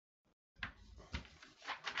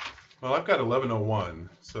Well, I've got 11:01,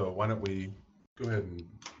 so why don't we go ahead and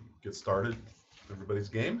get started? Everybody's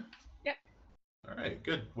game? Yep. All right,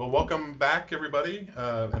 good. Well, welcome back, everybody,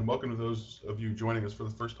 and welcome to those of you joining us for the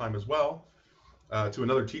first time as well to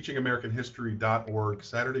another teachingamericanhistory.org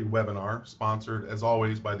Saturday webinar, sponsored as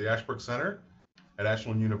always by the Ashbrook Center at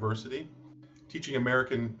Ashland University.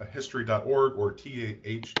 Teachingamericanhistory.org, or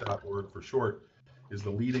TAH.org for short, is the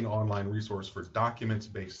leading online resource for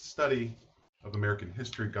documents-based study of American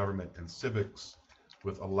history, government, and civics,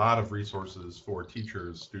 with a lot of resources for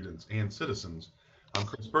teachers, students, and citizens. I'm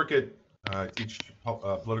Chris Burkett. I teach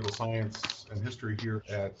political science and history here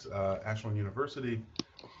at Ashland University.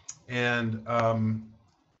 And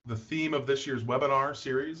the theme of this year's webinar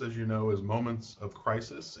series, as you know, is Moments of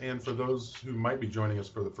Crisis. And for those who might be joining us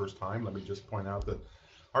for the first time, let me just point out that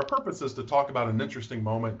our purpose is to talk about an interesting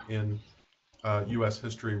moment in U.S.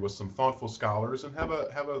 history with some thoughtful scholars and have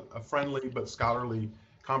a friendly but scholarly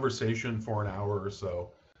conversation for an hour or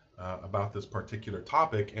so about this particular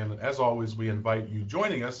topic. And as always, we invite you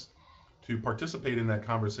joining us to participate in that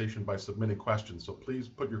conversation by submitting questions. So please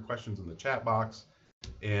put your questions in the chat box,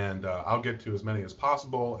 and I'll get to as many as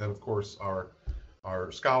possible. And of course, our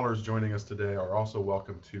scholars joining us today are also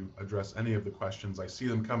welcome to address any of the questions. I see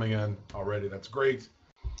them coming in already. That's great.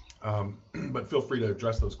 But feel free to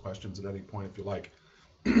address those questions at any point if you like.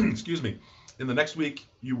 Excuse me. In the next week,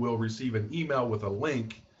 you will receive an email with a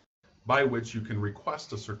link by which you can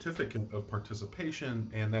request a certificate of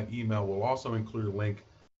participation, and that email will also include a link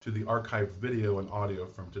to the archived video and audio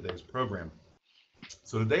from today's program.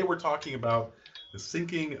 So today we're talking about the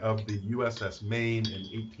sinking of the USS Maine in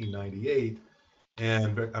 1898,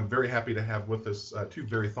 and I'm very happy to have with us two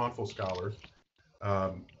very thoughtful scholars.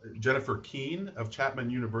 Um, Jennifer Keene of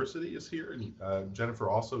Chapman University is here, and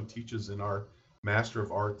Jennifer also teaches in our Master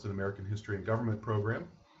of Arts in American History and Government program.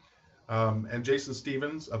 And Jason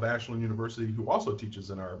Stevens of Ashland University, who also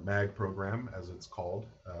teaches in our MAG program, as it's called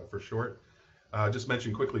for short. Just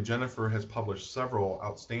mention quickly, Jennifer has published several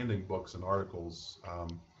outstanding books and articles,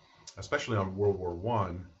 especially on World War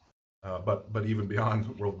One, but even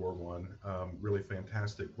beyond World War One. Really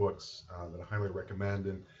fantastic books that I highly recommend.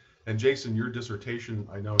 And Jason, your dissertation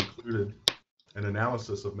I know included an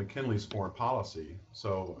analysis of McKinley's foreign policy.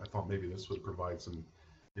 So I thought maybe this would provide some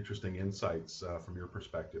interesting insights from your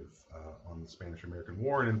perspective on the Spanish-American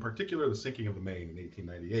War, and in particular the sinking of the Maine in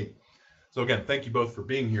 1898. So again, thank you both for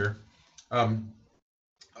being here. Um,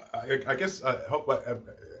 I guess I hope at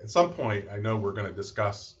some point I know we're going to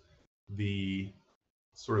discuss the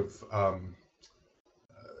sort of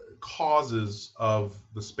causes of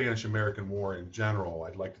the Spanish-American War in general.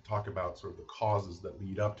 I'd like to talk about sort of the causes that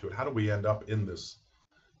lead up to it. How do we end up in this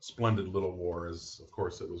splendid little war, as of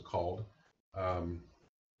course it was called? Um,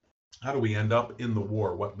 how do we end up in the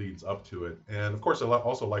war? What leads up to it? And of course,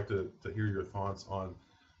 also like to hear your thoughts on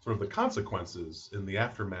sort of the consequences in the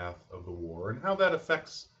aftermath of the war and how that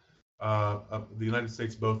affects the United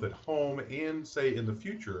States both at home and, say, in the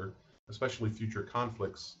future, especially future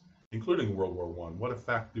conflicts, including World War One. What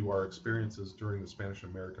effect do our experiences during the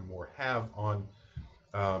Spanish-American War have on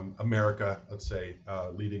America, let's say,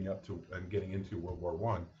 leading up to and getting into World War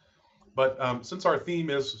One? But since our theme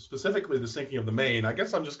is specifically the sinking of the Maine, I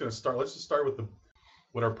guess I'm just going to start. Let's just start with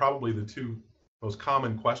what are probably the two most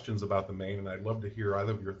common questions about the Maine, and I'd love to hear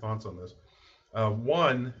either of your thoughts on this.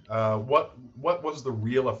 One, what was the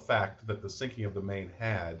real effect that the sinking of the Maine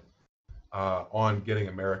had on getting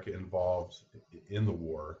America involved in the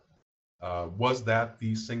war? Was that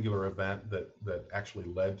the singular event that actually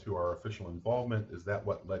led to our official involvement? Is that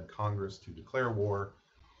what led Congress to declare war?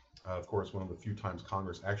 Of course, one of the few times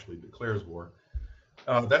Congress actually declares war.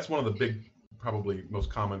 That's one of the big, probably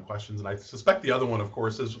most common questions. And I suspect the other one, of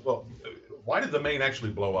course, is, well, why did the Maine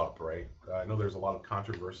actually blow up, right? I know there's a lot of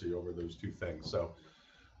controversy over those two things. So,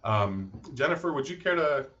 Jennifer, would you care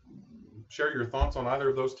to share your thoughts on either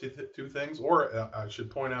of those two things? Or I should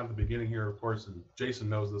point out at the beginning here, of course, and Jason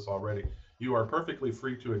knows this already, you are perfectly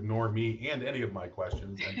free to ignore me and any of my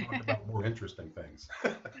questions and talk about more interesting things.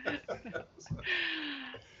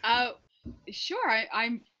 uh, sure.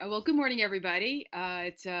 I'm well. Good morning, everybody.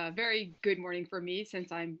 It's a very good morning for me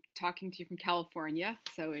since I'm talking to you from California.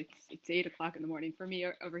 So it's 8 o'clock in the morning for me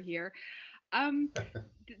over here. Um,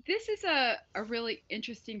 this is a really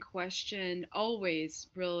interesting question, always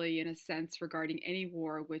really in a sense regarding any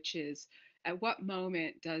war, which is at what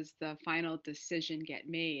moment does the final decision get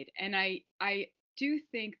made? And I do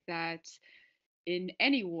think that in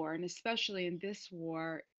any war, and especially in this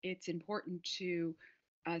war, it's important to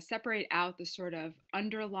separate out the sort of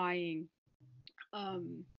underlying,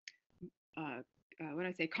 um, uh, when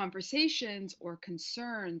I say conversations or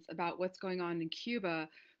concerns about what's going on in Cuba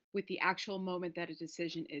with the actual moment that a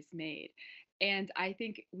decision is made. And I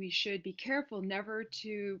think we should be careful never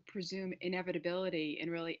to presume inevitability in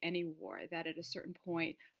really any war, that at a certain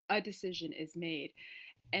point, a decision is made.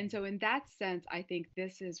 And so, in that sense, I think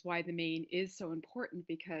this is why the Maine is so important,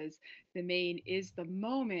 because the Maine is the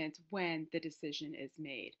moment when the decision is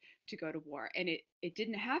made to go to war. And it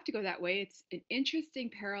didn't have to go that way. It's an interesting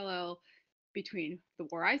parallel between the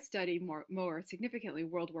war I study, more significantly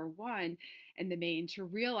World War I, and the Maine, to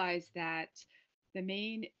realize that the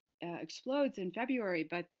Maine explodes in February,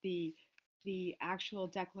 but the actual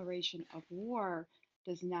declaration of war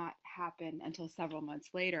does not happen until several months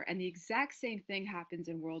later. And the exact same thing happens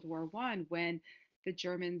in World War I, when the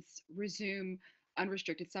Germans resume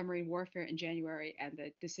unrestricted submarine warfare in January, and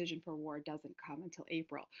the decision for war doesn't come until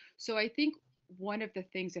April. So I think one of the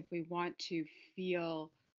things, if we want to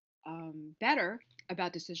feel better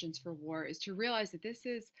about decisions for war, is to realize that this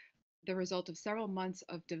is the result of several months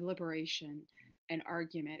of deliberation and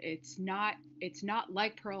argument. It's not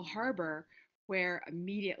like Pearl Harbor, where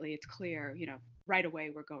immediately it's clear, right away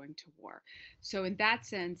we're going to war. So in that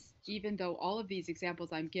sense, even though all of these examples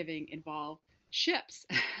I'm giving involve ships,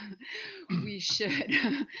 we should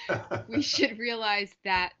we should realize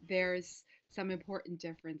that there's some important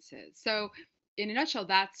differences. So in a nutshell,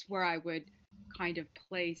 that's where I would kind of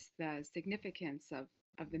place the significance of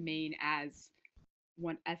the Maine as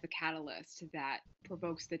one, as the catalyst that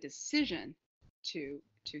provokes the decision to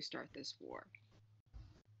start this war.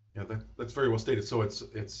 Yeah, that's very well stated. So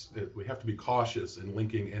we have to be cautious in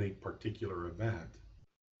linking any particular event.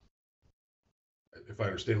 If I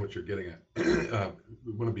understand what you're getting at,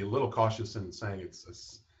 we want to be a little cautious in saying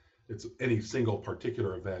it's any single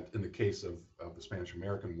particular event in the case of the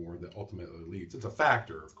Spanish-American War that ultimately leads. It's a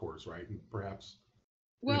factor, of course, right? And perhaps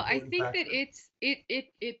an Well, I important think that factor.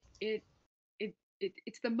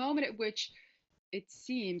 it's the moment at which it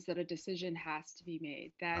seems that a decision has to be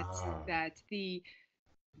made. Ah, That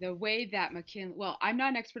the way that McKinley, well, I'm not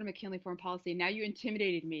an expert in McKinley foreign policy. Now you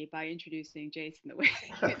intimidated me by introducing Jason the way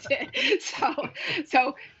you did.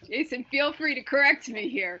 So Jason, feel free to correct me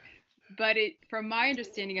here. But from my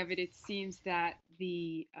understanding of it, it seems that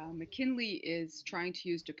the McKinley is trying to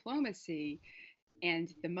use diplomacy,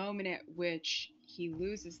 and the moment at which he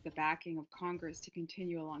loses the backing of Congress to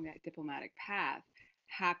continue along that diplomatic path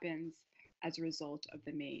happens as a result of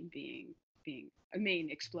the Maine being a Maine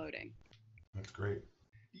exploding. that's great.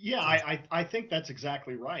 Yeah, So, I think that's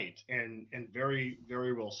exactly right, and very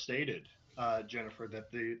very well stated, Jennifer.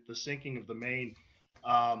 That the sinking of the Maine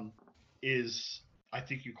um, is, I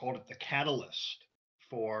think you called it, the catalyst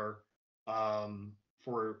for a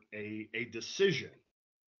decision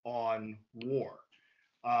on war,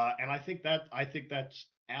 and I think that's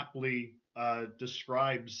aptly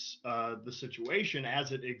describes the situation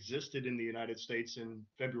as it existed in the United States in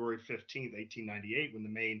February 15th, 1898, when the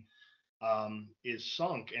Maine is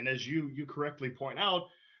sunk. And as you correctly point out,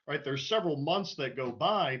 right, there's several months that go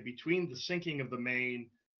by between the sinking of the Maine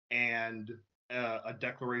and a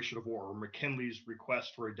declaration of war, or McKinley's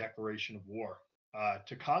request for a declaration of war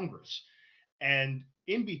to Congress. And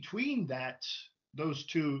in between those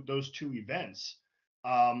two events,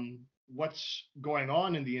 um, what's going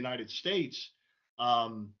on in the United States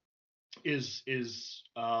um, is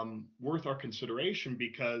worth our consideration,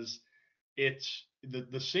 because it's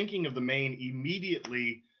the sinking of the Maine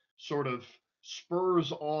immediately sort of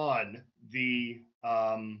spurs on the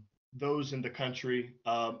those in the country,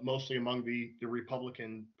 mostly among the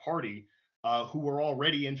Republican Party, who were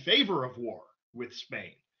already in favor of war with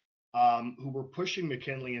Spain, who were pushing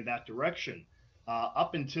McKinley in that direction.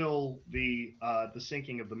 Up until the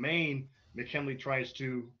sinking of the Maine, McKinley tries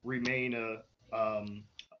to remain a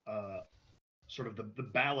sort of the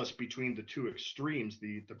ballast between the two extremes,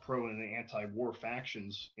 the pro and the anti-war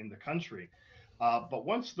factions in the country. But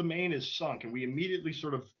once the Maine is sunk, and we immediately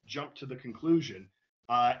sort of jump to the conclusion,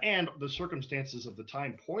 and the circumstances of the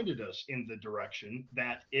time pointed us in the direction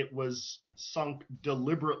that it was sunk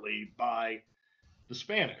deliberately by the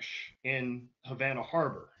Spanish in Havana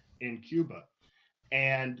Harbor in Cuba.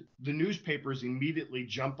 And the newspapers immediately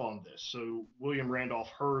jump on this. So William Randolph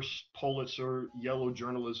Hearst, Pulitzer, Yellow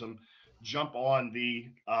Journalism jump on the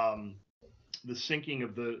sinking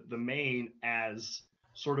of the Maine as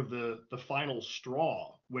sort of the final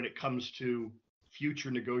straw when it comes to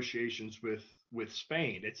future negotiations with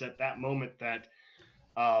Spain. It's at that moment that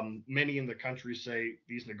many in the country say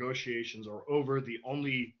these negotiations are over. The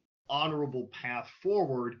only honorable path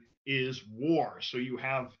forward is war. So you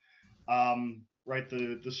have right,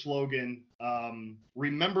 the slogan,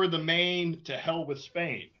 "Remember the Maine, to hell with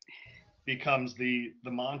Spain." becomes the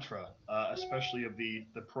mantra, especially of the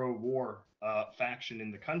pro-war faction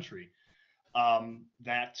in the country,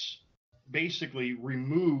 that basically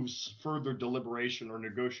removes further deliberation or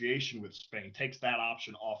negotiation with Spain, takes that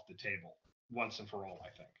option off the table once and for all,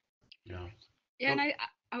 I think. Yeah. Yeah, and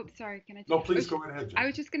So, oh, sorry, can I? no, I please was, go ahead, I Jen.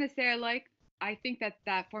 was just gonna say, I think that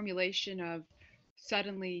that formulation of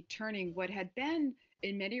suddenly turning what had been,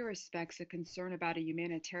 in many respects, a concern about a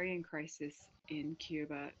humanitarian crisis in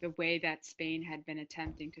Cuba, the way that Spain had been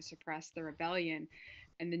attempting to suppress the rebellion,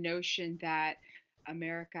 and the notion that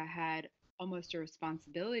America had almost a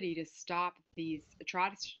responsibility to stop these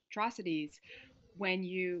atrocities. When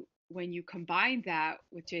you combine that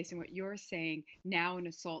with, Jason, what you're saying, now an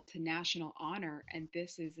assault to national honor, and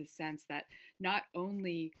this is a sense that not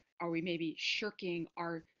only are we maybe shirking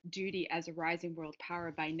our duty as a rising world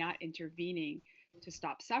power by not intervening to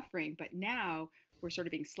stop suffering, but now we're sort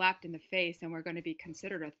of being slapped in the face and we're going to be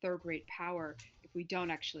considered a third rate power if we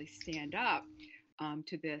don't actually stand up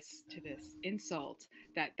to this insult.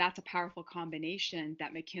 That's a powerful combination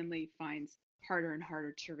that McKinley finds harder and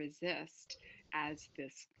harder to resist as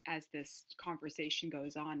this conversation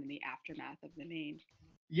goes on in the aftermath of the Maine.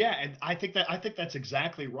 Yeah, and I think that's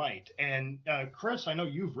exactly right. And Chris, I know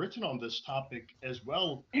you've written on this topic as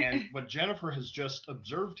well. And what Jennifer has just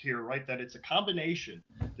observed here, right, that it's a combination,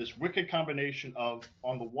 this wicked combination of,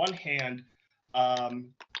 on the one hand,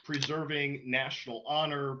 preserving national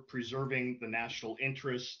honor, preserving the national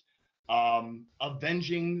interest,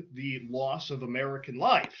 avenging the loss of American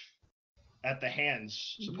life at the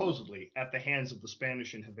hands, supposedly, at the hands of the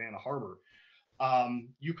Spanish in Havana Harbor.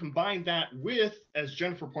 You combine that with, as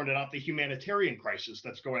Jennifer pointed out, the humanitarian crisis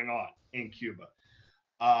that's going on in Cuba.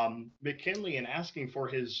 McKinley, in asking for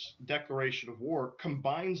his declaration of war,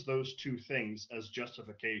 combines those two things as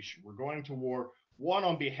justification. We're going to war, one,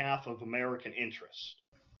 on behalf of American interest,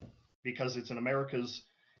 because it's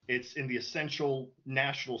in the essential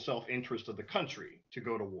national self-interest of the country to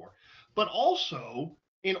go to war, but also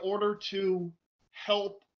in order to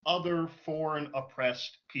help other foreign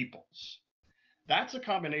oppressed peoples. That's a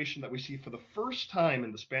combination that we see for the first time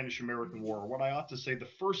in the Spanish-American War, or what I ought to say, the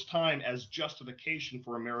first time as justification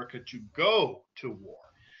for America to go to war.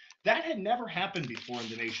 That had never happened before in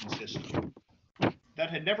the nation's history. That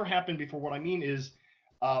had never happened before. What I mean is,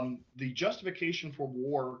 the justification for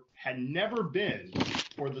war had never been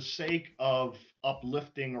for the sake of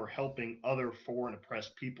uplifting or helping other foreign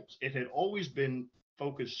oppressed peoples. It had always been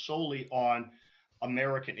focused solely on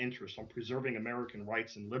American interests, on preserving American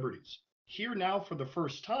rights and liberties. Here now, for the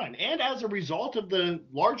first time, and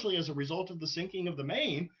largely as a result of the sinking of the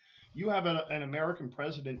Maine, you have an American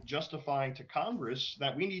president justifying to Congress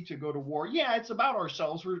that we need to go to war. Yeah, it's about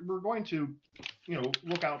ourselves. We're going to,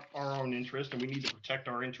 look out our own interest, and we need to protect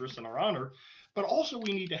our interests and our honor. But also,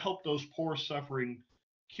 we need to help those poor, suffering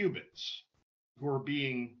Cubans who are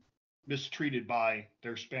being mistreated by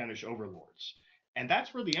their Spanish overlords. And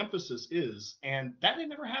that's where the emphasis is. And that had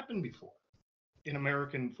never happened before in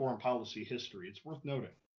American foreign policy history. It's worth noting.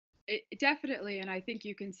 Definitely, and I think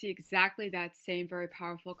you can see exactly that same very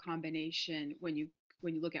powerful combination when you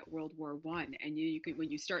look at World War One, and you can, when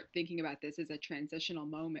you start thinking about this as a transitional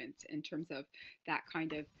moment in terms of that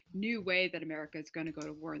kind of new way that America is going to go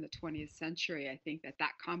to war in the 20th century. I think that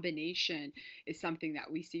combination is something that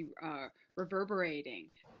we see reverberating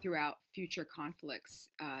throughout future conflicts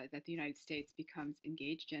that the United States becomes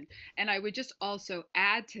engaged in. And I would just also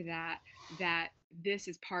add to that this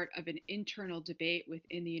is part of an internal debate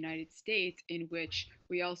within the United States in which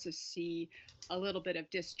we also see a little bit of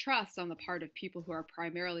distrust on the part of people who are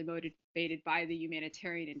primarily motivated by the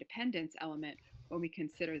humanitarian independence element when we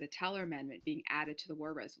consider the Teller Amendment being added to the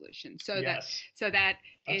war resolution. Yes, That that's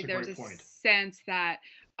a there's great a point. sense that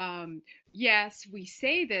yes, we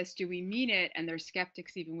say this, do we mean it? And there's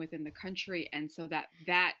skeptics even within the country, and so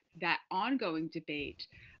that ongoing debate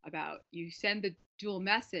about, you send the dual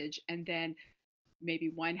message and then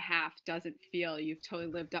maybe one half doesn't feel you've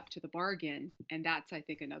totally lived up to the bargain, and that's, I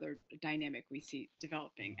think, another dynamic we see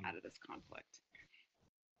developing out of this conflict.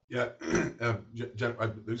 Yeah, Jen,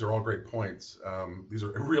 these are all great points. These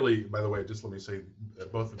are really, by the way, just let me say,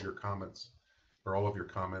 both of your comments, or all of your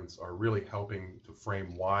comments, are really helping to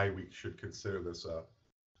frame why we should consider this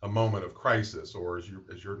a moment of crisis, or as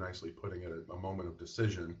you're nicely putting it, a moment of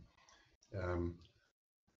decision.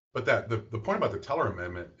 But that the point about the Teller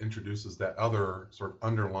Amendment introduces that other sort of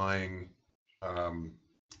underlying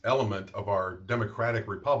element of our democratic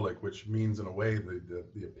republic, which means, in a way,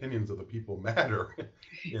 the opinions of the people matter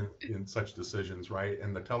in such decisions, right?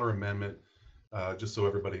 And the Teller Amendment, just so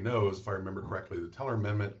everybody knows, if I remember correctly, the Teller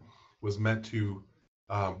Amendment was meant to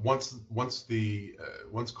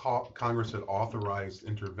Congress had authorized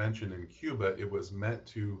intervention in Cuba, it was meant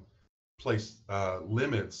to place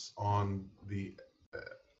limits on the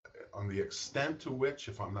extent to which,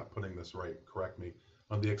 if I'm not putting this right, correct me,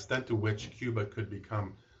 on the extent to which Cuba could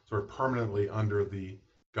become sort of permanently under the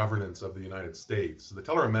governance of the United States. The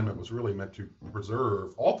Teller Amendment was really meant to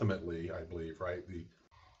preserve, ultimately, I believe, right, the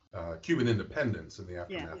Cuban independence in the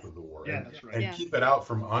aftermath of the war, Yeah, that's right. and keep it out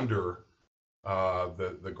from under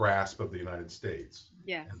the grasp of the United States.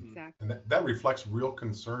 Yes, exactly. And that reflects real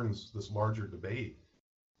concerns, this larger debate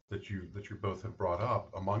that you both have brought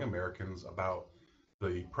up among Americans about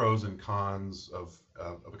the pros and cons of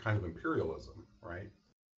a kind of imperialism, right?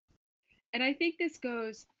 And I think this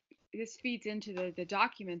feeds into the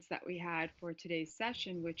documents that we had for today's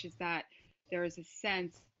session, which is that there is a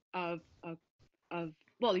sense of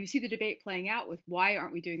well, you see the debate playing out with why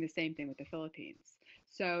aren't we doing the same thing with the Philippines?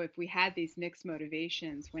 So if we had these mixed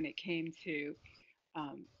motivations when it came to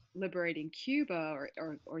liberating Cuba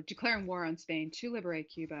or declaring war on Spain to liberate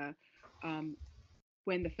Cuba, um,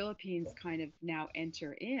 when the Philippines kind of now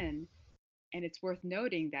enter in, and it's worth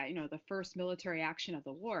noting that the first military action of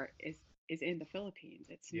the war is in the Philippines.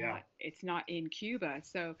 Yeah. It's not in Cuba.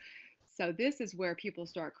 So this is where people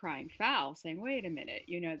start crying foul, saying, "Wait a minute,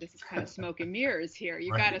 this is kind of smoke and mirrors here.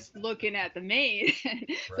 You got us looking at the Maine, and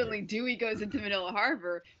suddenly Dewey goes into Manila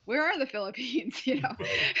Harbor. Where are the Philippines?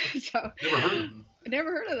 So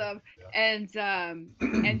never heard of them. Yeah.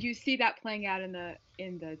 And you see that playing out in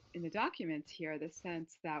the documents here, the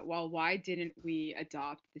sense that, well, why didn't we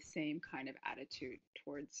adopt the same kind of attitude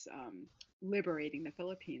towards liberating the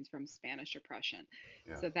Philippines from Spanish oppression?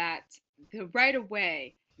 Yeah. So that right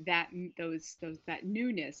away, that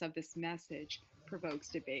newness of this message provokes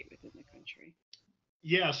debate within the country.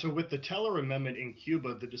 Yeah, so with the Teller Amendment in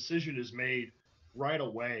Cuba, the decision is made right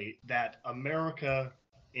away that America,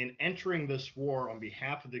 in entering this war on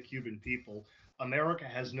behalf of the Cuban people, America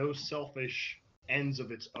has no selfish ends of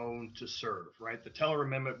its own to serve, right? The Teller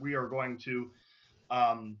Amendment, we are going to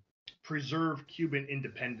preserve Cuban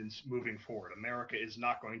independence moving forward. America is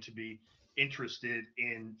not going to be interested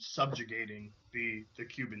in subjugating the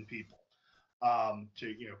Cuban people.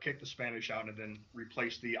 To kick the Spanish out and then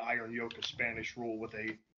replace the iron yoke of Spanish rule with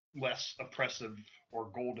a less oppressive or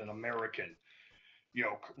golden American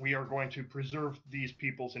yoke. We are going to preserve these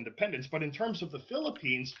people's independence. But in terms of the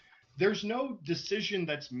Philippines, there's no decision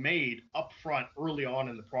that's made up front early on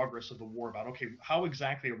in the progress of the war about, okay, how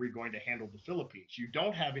exactly are we going to handle the Philippines? You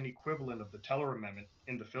don't have an equivalent of the Teller Amendment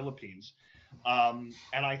in the Philippines. And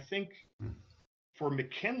I think for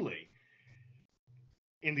McKinley,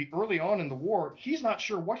 in the early on in the war, he's not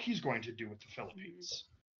sure what he's going to do with the Philippines.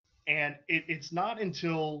 And it's not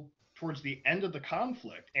until towards the end of the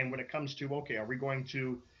conflict, and when it comes to, okay, are we going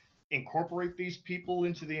to incorporate these people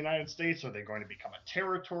into the United States? Are they going to become a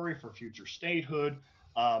territory for future statehood?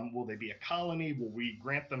 Will they be a colony? Will we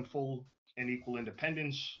grant them full and equal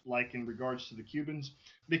independence, like in regards to the Cubans?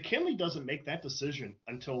 McKinley doesn't make that decision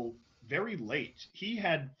until very late. He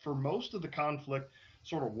had, for most of the conflict,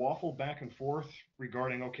 sort of waffled back and forth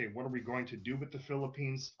regarding, okay, what are we going to do with the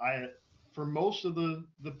Philippines? For most of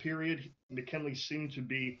the period, McKinley seemed to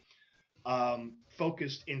be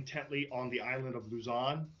focused intently on the island of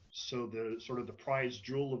Luzon. So the sort of the prize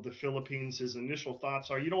jewel of the Philippines. His initial thoughts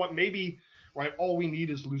are, you know what, maybe, right, all we need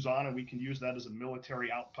is Luzon, and we can use that as a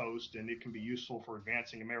military outpost, and it can be useful for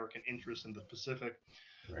advancing American interests in the Pacific.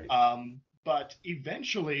 Right. But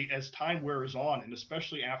eventually, as time wears on, and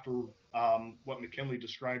especially after what McKinley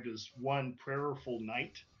described as one prayerful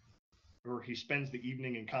night, where he spends the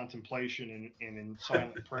evening in contemplation and in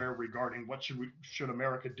silent prayer regarding what should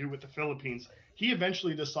America do with the Philippines, he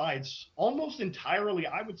eventually decides, almost entirely,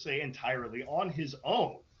 I would say entirely, on his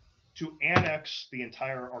own, to annex the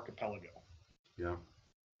entire archipelago. Yeah.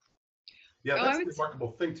 Yeah, that's the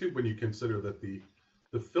remarkable thing too, when you consider that the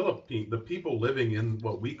people living in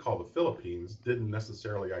what we call the Philippines didn't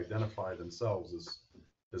necessarily identify themselves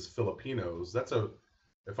as Filipinos.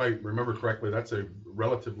 If I remember correctly, that's a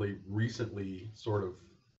relatively recently sort of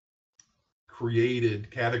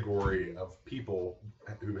created category of people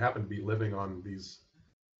who happen to be living on these,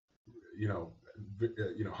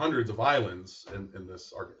 hundreds of islands in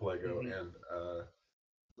this archipelago, Mm-hmm. and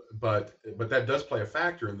but that does play a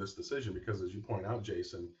factor in this decision, because, as you point out,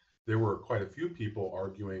 Jason, there were quite a few people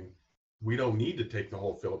arguing we don't need to take the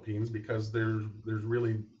whole Philippines, because there's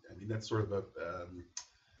really, I mean, that's sort of a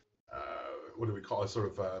what do we call it,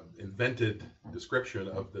 sort of invented description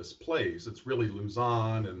of this place. It's really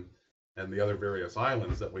Luzon and the other various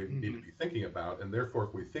islands that we need to be thinking about. And therefore,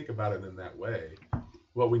 if we think about it in that way,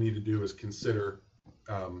 what we need to do is consider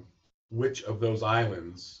which of those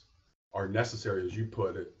islands are necessary, as you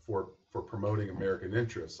put it, for promoting American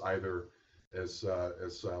interests, either as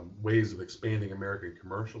ways of expanding American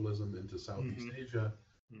commercialism into Southeast Hmm. Asia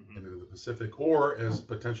Hmm. and into the Pacific, or as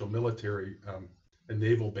potential military and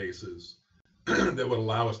naval bases that would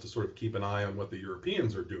allow us to sort of keep an eye on what the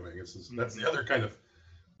Europeans are doing. That's the Hmm. other kind of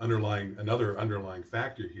underlying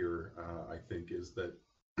factor here, I think, is that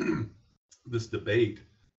this debate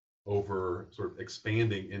over sort of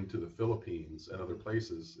expanding into the Philippines and other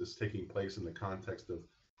places is taking place in the context of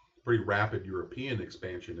pretty rapid European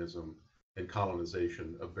expansionism and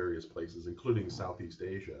colonization of various places, including Southeast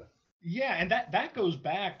Asia. Yeah, and that goes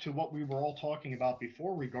back to what we were all talking about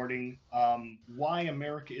before regarding why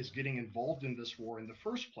America is getting involved in this war in the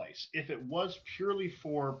first place. If it was purely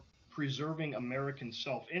for preserving American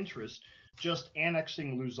self-interest, just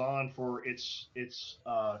annexing Luzon for its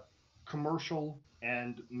commercial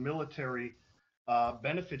and military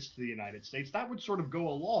benefits to the United States, that would sort of go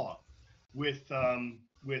along with the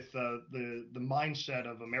mindset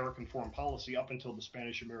of American foreign policy up until the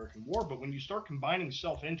Spanish-American War. But when you start combining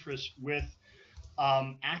self-interest with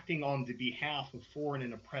acting on the behalf of foreign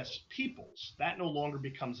and oppressed peoples, that no longer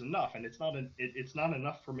becomes enough, and it's not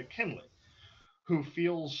enough for McKinley, who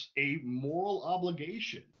feels a moral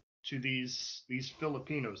obligation to these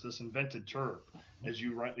Filipinos, this invented term, as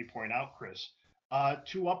you rightly point out, Chris,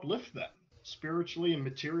 to uplift them spiritually and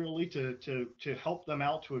materially, to help them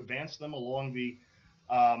out, to advance them along the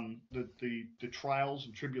trials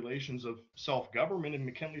and tribulations of self-government. And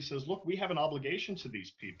McKinley says, look, we have an obligation to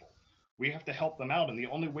these people. We have to help them out, and the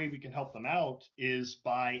only way we can help them out is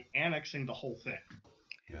by annexing the whole thing.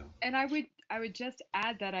 Yeah. And I would just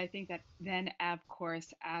add that I think that then, of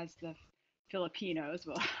course, as the Filipinos,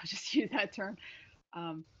 well, I'll just use that term,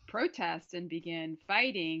 protest and begin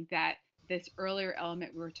fighting, that this earlier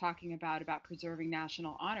element we were talking about preserving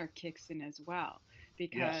national honor, kicks in as well. Yes.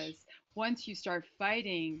 Because once you start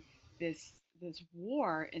fighting this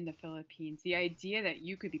war in the Philippines, the idea that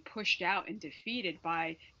you could be pushed out and defeated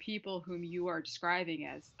by people whom you are describing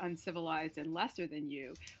as uncivilized and lesser than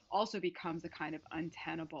you also becomes a kind of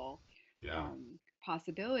untenable Yeah. um,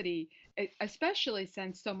 possibility, especially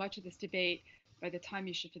since so much of this debate, by the time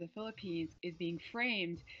you shift to the Philippines, is being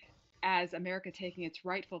framed as America taking its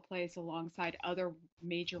rightful place alongside other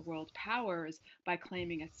major world powers by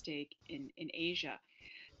claiming a stake in Asia.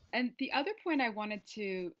 And the other point I wanted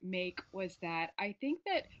to make was that I think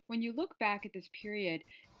that when you look back at this period,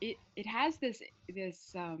 it has this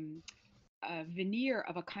veneer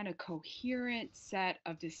of a kind of coherent set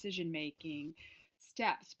of decision making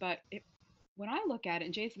steps. But when I look at it,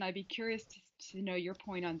 and Jason, I'd be curious to know your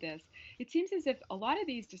point on this. It seems as if a lot of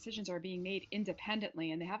these decisions are being made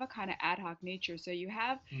independently and they have a kind of ad hoc nature. So you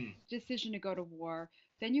have Mm. the decision to go to war,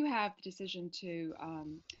 then you have the decision to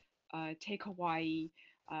take Hawaii.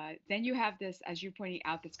 Then you have this, as you're pointing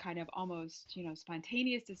out, this kind of almost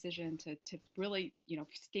spontaneous decision to really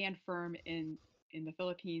stand firm in the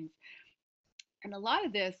Philippines. And a lot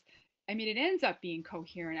of this, I mean, it ends up being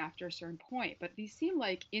coherent after a certain point, but these seem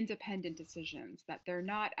like independent decisions, that they're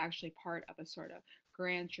not actually part of a sort of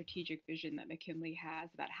grand strategic vision that McKinley has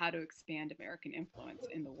about how to expand American influence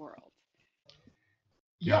in the world.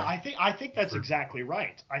 Yeah, Yeah. I think That's that's very exactly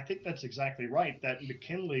right. I think that's exactly right. That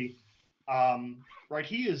McKinley, right,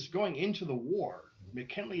 he is going into the war.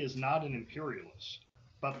 McKinley is not an imperialist,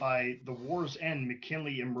 but by the war's end,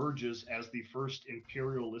 McKinley emerges as the first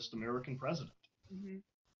imperialist American president. Hmm.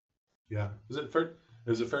 Yeah. Is it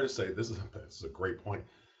fair to say this is a great point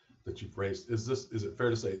that you've raised? Is it fair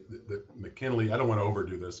to say that McKinley, I don't want to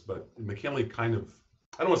overdo this, but McKinley kind of,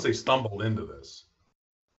 I don't want to say stumbled into this,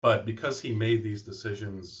 but because he made these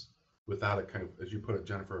decisions without a kind of, as you put it,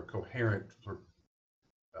 Jennifer, a coherent sort of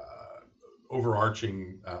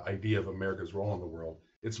overarching idea of America's role in the world,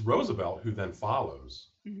 it's Roosevelt who then follows,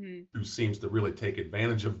 Hmm. who seems to really take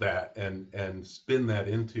advantage of that and spin that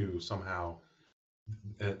into somehow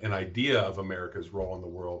an idea of America's role in the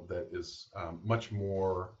world that is much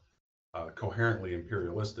more coherently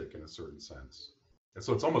imperialistic in a certain sense. And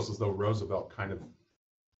so it's almost as though Roosevelt kind of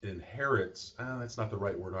inherits, that's not the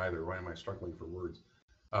right word either. Why am I struggling for words?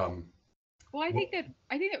 Um, Well, I think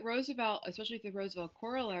that Roosevelt, especially the Roosevelt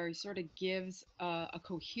corollary, sort of gives a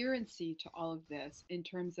coherency to all of this in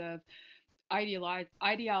terms of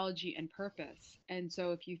ideology and purpose. And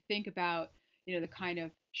so if you think about, the kind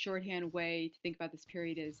of shorthand way to think about this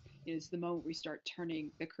period is the moment we start turning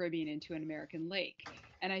the Caribbean into an American lake.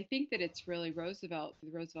 And I think that it's really Roosevelt,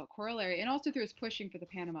 the Roosevelt corollary, and also through his pushing for the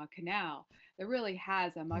Panama Canal, that really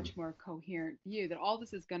has a much more coherent view that all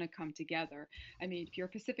this is going to come together. I mean, if you're a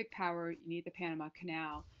Pacific power, you need the Panama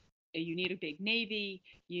Canal. you need a big navy.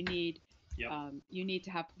 Yep. You need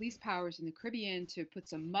to have police powers in the Caribbean to put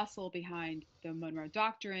some muscle behind the Monroe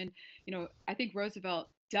Doctrine. I think Roosevelt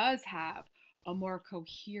does have a more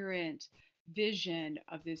coherent vision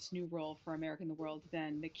of this new role for America in the world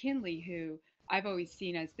than McKinley, who I've always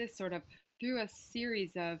seen as this sort of through a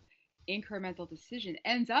series of incremental decision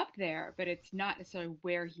ends up there, but it's not necessarily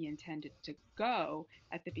where he intended to go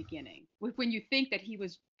at the beginning. When you think that he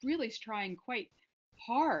was really trying quite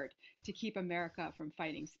hard to keep America from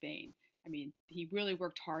fighting Spain. I mean, he really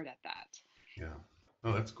worked hard at that. Yeah.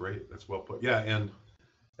 Oh, that's great. That's well put. Yeah, and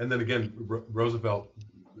then again, Roosevelt,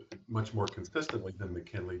 much more consistently than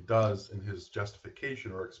McKinley, does in his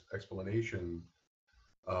justification or explanation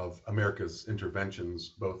of America's interventions,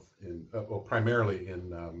 both in, well, primarily in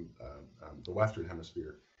the Western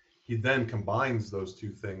Hemisphere. He then combines those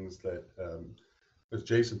two things that, as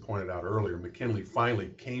Jason pointed out earlier, McKinley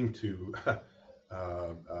finally came to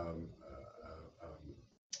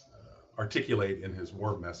articulate in his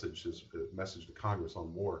war message, his message to Congress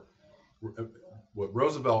on war. What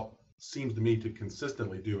Roosevelt seems to me to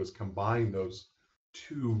consistently do is combine those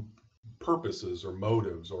two purposes or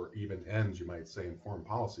motives or even ends, you might say, in foreign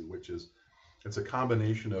policy, which is it's a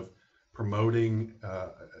combination of promoting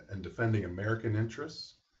and defending American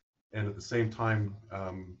interests, and at the same time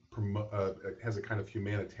it has a kind of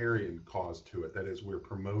humanitarian cause to it. That is, we're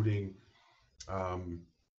promoting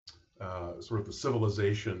sort of the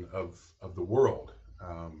civilization of the world,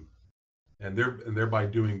 and thereby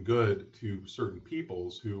doing good to certain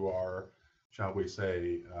peoples who are, shall we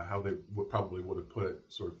say, how they probably would have put it,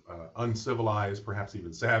 sort of uncivilized, perhaps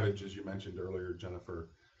even savage, as you mentioned earlier, Jennifer.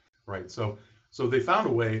 Right. So they found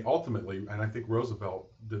a way ultimately, and I think Roosevelt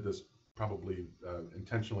did this probably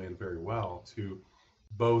intentionally and very well, to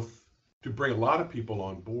bring a lot of people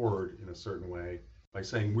on board in a certain way by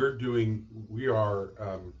saying we are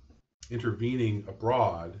intervening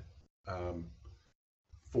abroad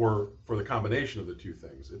for the combination of the two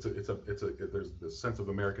things. There's this sense of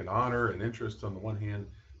American honor and interest on the one hand,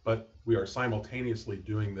 but we are simultaneously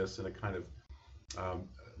doing this in a kind of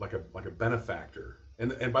like a benefactor.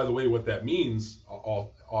 And by the way, what that means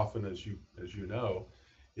often, as you know,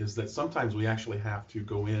 is that sometimes we actually have to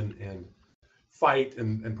go in and fight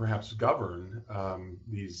and perhaps govern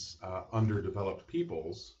these underdeveloped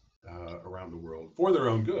peoples around the world for their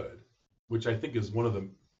own good, which I think is one of the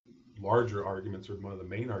larger arguments, or one of the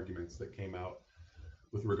main arguments that came out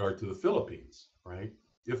with regard to the Philippines, right?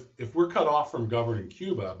 If we're cut off from governing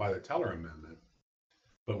Cuba by the Teller Amendment,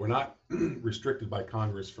 but we're not restricted by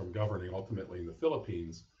Congress from governing ultimately in the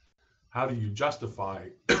Philippines, how do you justify,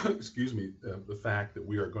 excuse me, the fact that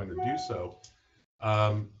we are going to do so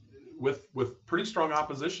with pretty strong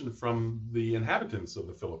opposition from the inhabitants of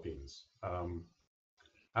the Philippines?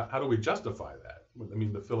 How do we justify that? I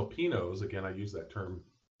mean, the Filipinos, again, I use that term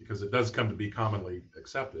because it does come to be commonly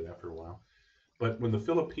accepted after a while. But when the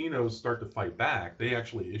Filipinos start to fight back, they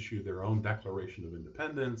actually issue their own Declaration of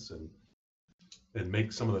Independence and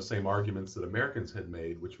make some of the same arguments that Americans had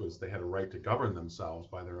made, which was they had a right to govern themselves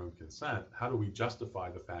by their own consent. How do we justify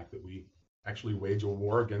the fact that we actually wage a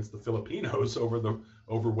war against the Filipinos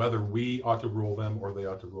over whether we ought to rule them or they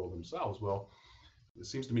ought to rule themselves? Well, it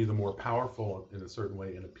seems to me the more powerful, in a certain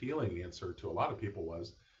way, and appealing answer to a lot of people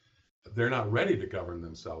was they're not ready to govern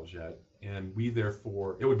themselves yet, and we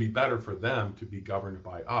therefore, it would be better for them to be governed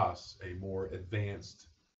by us, a more advanced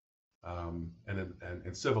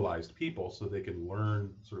and civilized people, so they can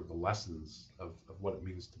learn sort of the lessons of what it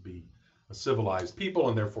means to be a civilized people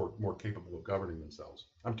and therefore more capable of governing themselves.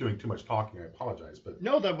 I'm doing too much talking, I apologize, but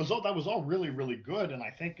no, that was all really, really good, and I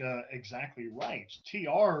think exactly right.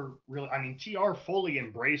 TR fully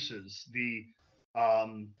embraces the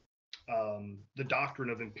doctrine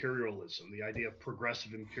of imperialism, the idea of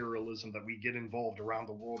progressive imperialism, that we get involved around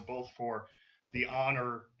the world, both for the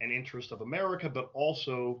honor and interest of America, but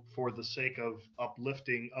also for the sake of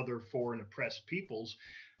uplifting other foreign oppressed peoples.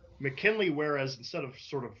 McKinley, whereas instead of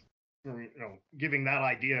sort of giving the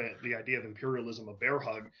idea of imperialism a bear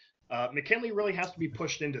hug, McKinley really has to be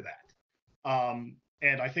pushed into that.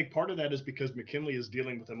 And I think part of that is because McKinley is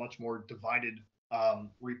dealing with a much more divided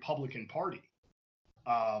Republican Party.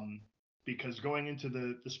 Because going into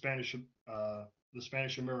the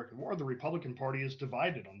Spanish-American War, the Republican Party is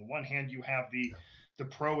divided. On the one hand, you have the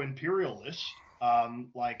pro-imperialists,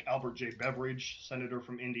 like Albert J. Beveridge, senator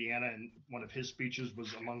from Indiana, and one of his speeches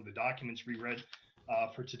was among the documents we read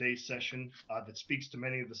for today's session, that speaks to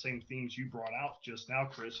many of the same themes you brought out just now,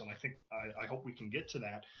 Chris, and I hope we can get to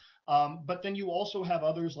that. But then you also have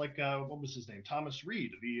others like, what was his name? Thomas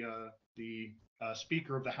Reed, the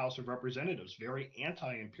Speaker of the House of Representatives, very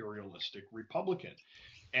anti-imperialistic Republican.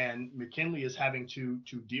 And McKinley is having to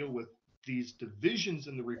deal with these divisions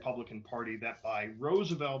in the Republican Party that by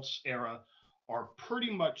Roosevelt's era are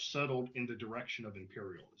pretty much settled in the direction of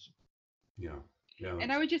imperialism. Yeah. Yeah.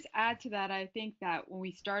 And I would just add to that, I think that when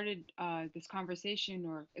we started this conversation,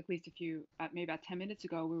 or at least maybe about 10 minutes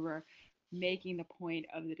ago, we were making the point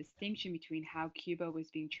of the distinction between how Cuba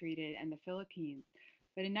was being treated and the Philippines.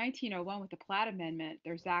 But in 1901, with the Platt Amendment,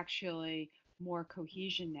 there's actually more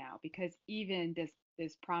cohesion now, because even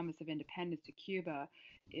this promise of independence to Cuba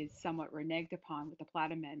is somewhat reneged upon with the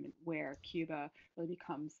Platt Amendment, where Cuba really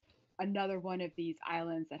becomes another one of these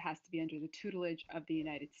islands that has to be under the tutelage of the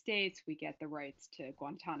United States. We get the rights to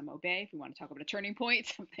Guantanamo Bay, if we want to talk about a turning point,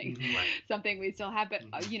 something we still have. But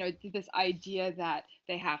this idea that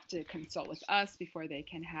they have to consult with us before they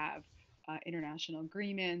can have international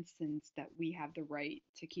agreements, and that we have the right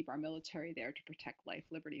to keep our military there to protect life,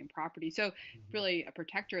 liberty, and property. So really a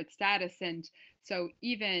protectorate status. And so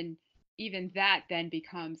even that then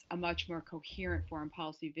becomes a much more coherent foreign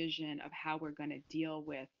policy vision of how we're going to deal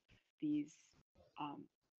with these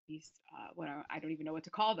what I don't even know what to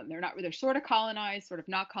call them. They're sort of colonized, sort of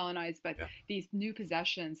not colonized, but these new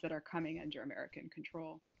possessions that are coming under American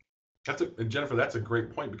control. And Jennifer, that's a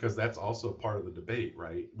great point, because that's also part of the debate,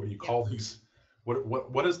 right? When you call these,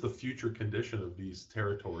 what is the future condition of these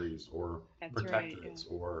territories or protectorates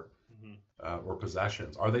or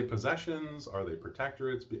possessions? Are they possessions? Are they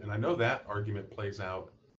protectorates? And I know that argument plays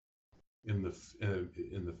out in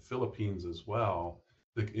the Philippines as well.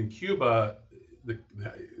 In Cuba,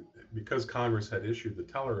 because Congress had issued the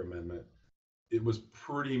Teller Amendment, it was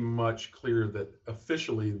pretty much clear that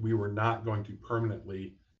officially we were not going to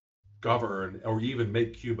permanently govern or even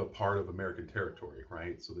make Cuba part of American territory,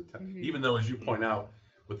 right? So even though, as you point out,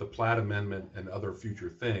 with the Platt Amendment and other future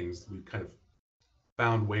things, we kind of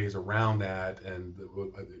found ways around that. And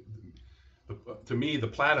to me, the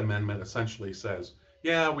Platt Amendment essentially says,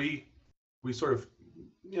 we sort of,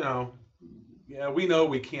 we know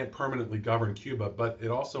we can't permanently govern Cuba, but it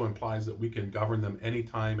also implies that we can govern them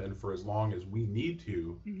anytime and for as long as we need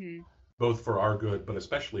to, both for our good, but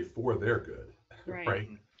especially for their good, right?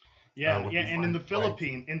 And in the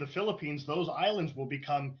Philippines, those islands will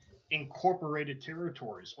become incorporated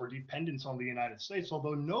territories or dependents on the United States,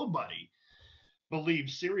 although nobody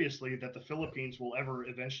believes seriously that the Philippines will ever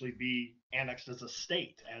eventually be annexed as a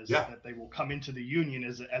state, that they will come into the Union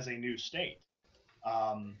as a new state.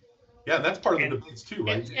 That's part of the debates too,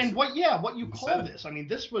 right? And what you call this? I mean,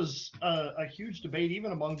 this was a huge debate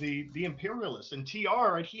even among the imperialists. And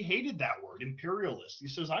TR, right, he hated that word, imperialist. He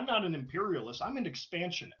says, "I'm not an imperialist. I'm an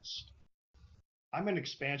expansionist.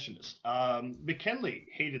 McKinley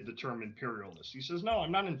hated the term imperialist. He says, "No,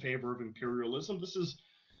 I'm not in favor of imperialism. This is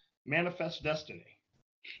manifest destiny."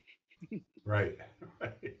 Right.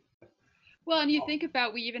 Well, and you think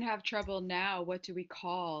about, we even have trouble now. What do we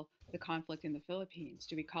call the conflict in the Philippines?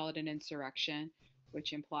 Do we call it an insurrection,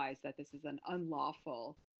 which implies that this is an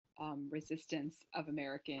unlawful resistance of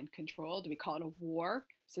American control? Do we call it a war,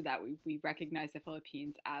 so that we recognize the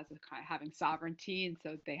Philippines as having sovereignty, and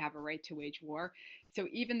so they have a right to wage war? So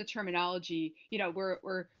even the terminology, we're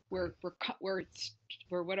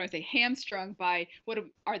what do I say, hamstrung by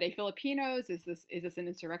are they Filipinos? Is this an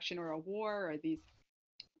insurrection or a war? Are these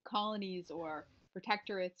colonies or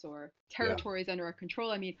protectorates or territories under our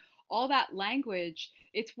control? I mean, all that language,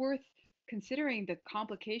 it's worth considering the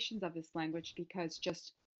complications of this language, because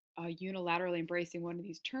just unilaterally embracing one of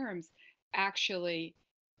these terms actually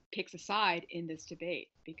picks a side in this debate,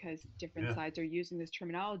 because different sides are using this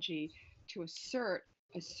terminology to assert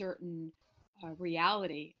a certain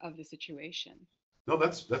reality of the situation. No,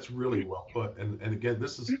 that's really well put. And again,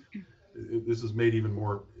 this is made even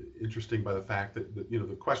more interesting by the fact that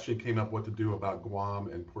the question came up what to do about Guam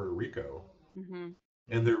and Puerto Rico.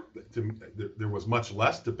 And there was much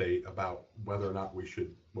less debate about whether or not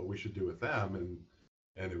what we should do with them,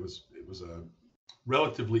 and it was a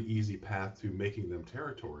relatively easy path to making them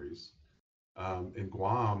territories. In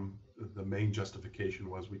Guam, the main justification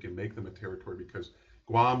was we can make them a territory because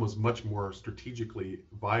Guam was much more strategically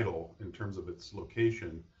vital in terms of its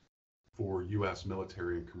location for U.S.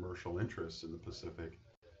 military and commercial interests in the Pacific.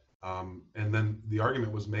 And then the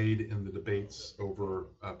argument was made in the debates over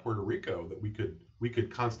Puerto Rico that we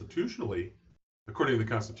could constitutionally, according to the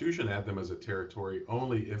Constitution, add them as a territory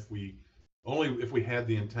only if we had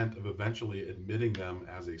the intent of eventually admitting them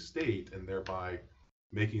as a state, and thereby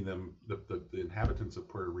making them the inhabitants of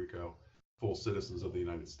Puerto Rico full citizens of the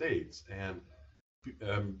United States. And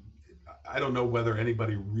I don't know whether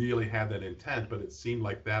anybody really had that intent, but it seemed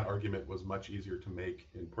like that argument was much easier to make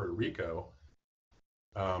in Puerto Rico,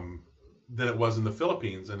 than it was in the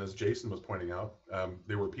Philippines. And as Jason was pointing out,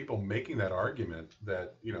 there were people making that argument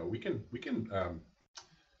that we can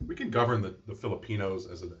govern the Filipinos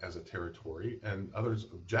as a territory, and others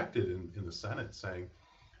objected in the Senate, saying,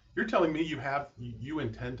 "You're telling me you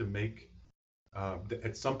intend to make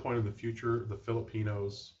at some point in the future the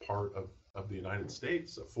Filipinos part of the United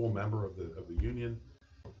States, a full member of the Union."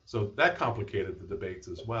 So that complicated the debates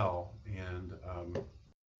as well, and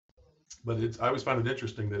but I always found it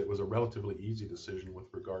interesting that it was a relatively easy decision with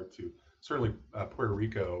regard to certainly Puerto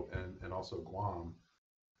Rico and also Guam.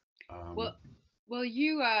 Well, well,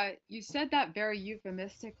 you said that very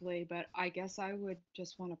euphemistically, but I guess I would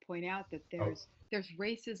just want to point out that Oh, there's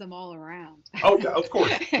racism all around. oh yeah, of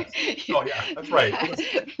course. Oh yeah, that's right.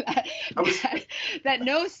 I was that, that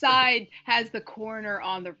no side has the corner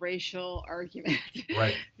on the racial argument.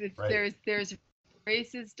 right, right. There's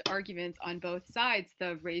racist arguments on both sides.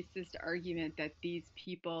 The racist argument that these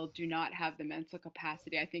people do not have the mental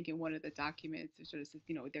capacity. I think in one of the documents it sort of says,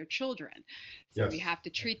 they're children, so we Yes. have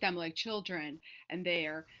to treat them like children, and they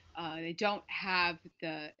don't have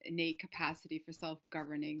the innate capacity for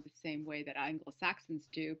self-governing the same way that Anglo-Saxons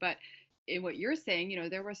do. But in what you're saying,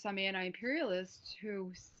 there were some anti-imperialists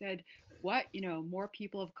who said, what, more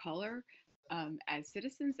people of color as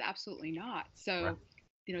citizens? Absolutely not. Right. So,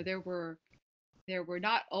 there were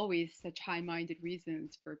not always such high-minded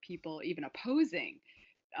reasons for people even opposing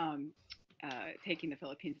um, taking the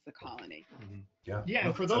Philippines as a colony. Yeah. Yeah, No,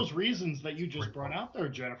 and for that's a those reasons that you just great brought point. out there,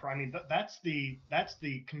 Jennifer, I mean that's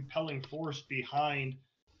the compelling force behind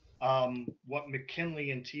what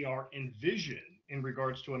McKinley and TR envision in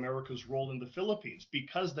regards to America's role in the Philippines,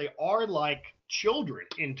 because they are like children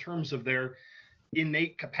in terms of their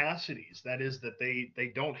innate capacities. That is, that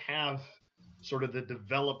they don't have sort of the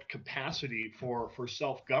developed capacity for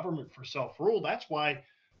self-government, for self-rule. That's why,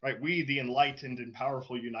 right, we, the enlightened and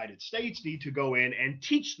powerful United States, need to go in and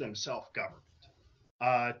teach them self-government,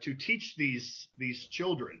 to teach these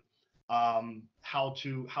children how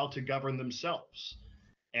to govern themselves.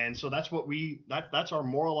 And so that's what that's our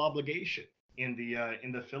moral obligation in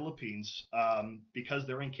the Philippines, because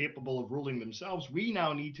they're incapable of ruling themselves. We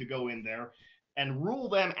now need to go in there and rule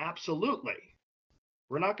them absolutely.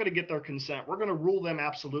 We're not going to get their consent. We're going to rule them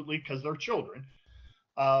absolutely because they're children,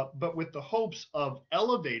 but with the hopes of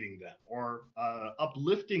elevating them or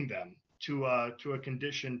uplifting them to a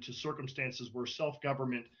condition, to circumstances where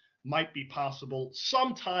self-government might be possible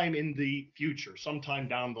sometime in the future, sometime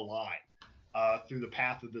down the line, through the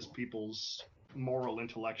path of this people's moral,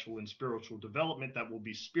 intellectual, and spiritual development that will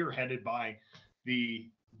be spearheaded by the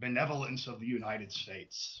benevolence of the United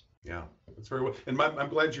States. Yeah, that's very well. And I'm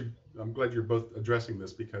glad you're both addressing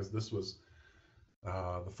this, because this was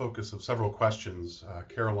the focus of several questions.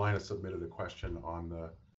 Carolina submitted a question on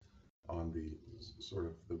the sort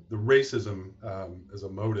of the racism as a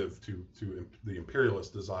motive to the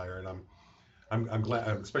imperialist desire, and I'm glad,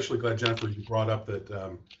 I'm especially glad, Jennifer, you brought up that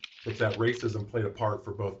that racism played a part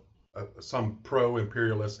for both some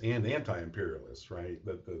pro-imperialists and anti-imperialists, right?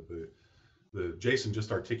 That the Jason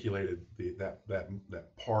just articulated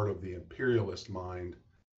that part of the imperialist mind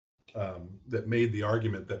that made the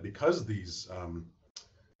argument that because these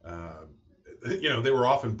they were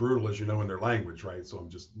often brutal, as you know, in their language, right? So I'm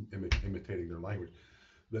just imitating their language.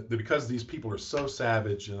 That because these people are so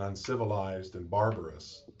savage and uncivilized and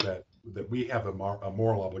barbarous, that we have a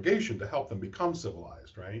moral obligation to help them become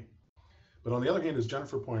civilized, right? But on the other hand, as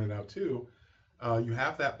Jennifer pointed out too, you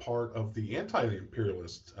have that part of the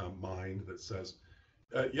anti-imperialist mind that says,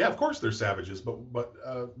 yeah, of course they're savages, but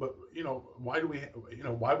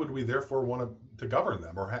why would we therefore want to govern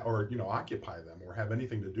them or occupy them or have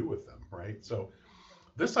anything to do with them, right? So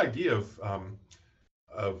this idea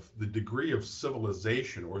of the degree of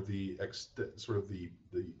civilization, or the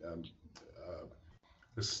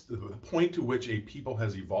point to which a people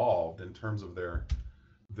has evolved in terms of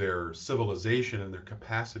their civilization and their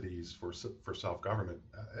capacities for self-government,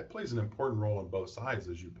 it plays an important role on both sides,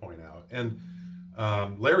 as you point out. And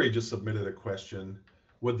Larry just submitted a question: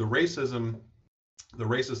 would the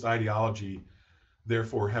racist ideology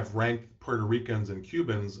therefore have ranked Puerto Ricans and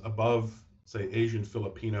Cubans above, say, Asian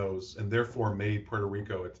Filipinos, and therefore made Puerto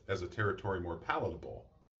Rico as a territory more palatable?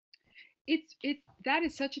 That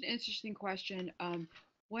is such an interesting question.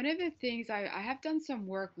 One of the things I have done some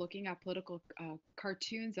work looking at political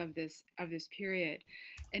cartoons of this period,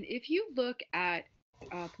 and if you look at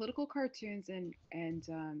political cartoons and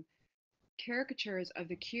caricatures of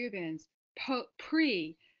the Cubans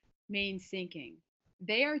pre Maine sinking,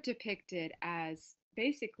 they are depicted as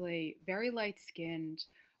basically very light skinned,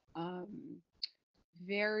 um,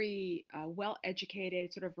 very well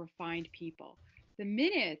educated, sort of refined people. The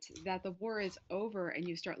minute that the war is over and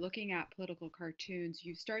you start looking at political cartoons,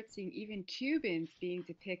 you start seeing even Cubans being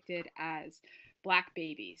depicted as black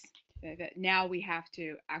babies. That now we have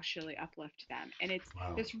to actually uplift them. And it's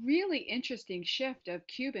Wow. this really interesting shift of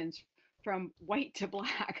Cubans from white to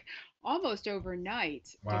black almost overnight,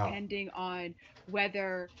 Wow. depending on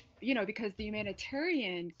whether, because the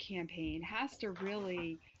humanitarian campaign has to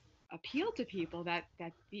really appeal to people that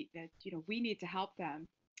we need to help them,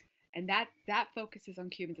 and that focuses on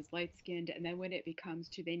Cubans as light skinned, and then when it becomes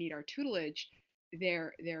to they need our tutelage,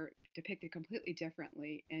 they're depicted completely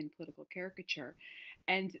differently in political caricature,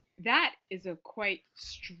 and that is a quite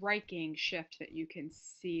striking shift that you can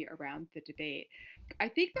see around the debate. I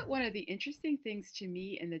think that one of the interesting things to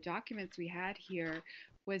me in the documents we had here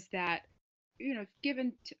was that,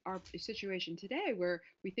 given our situation today where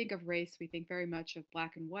we think of race, we think very much of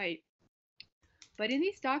black and white, but in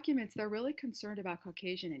these documents, they're really concerned about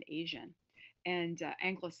Caucasian and Asian, and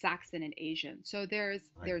Anglo-Saxon and Asian. So Right.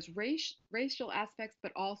 there's racial aspects,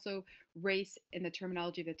 but also race in the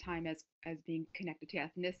terminology of the time as being connected to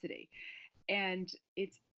ethnicity. And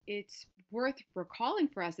it's worth recalling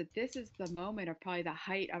for us that this is the moment of probably the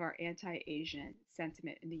height of our anti-Asian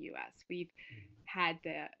sentiment in the U.S. We've had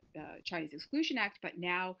the Chinese Exclusion Act, but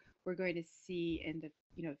now we're going to see in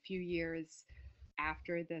the few years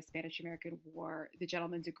after the Spanish American War, the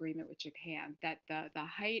gentleman's agreement with Japan, that the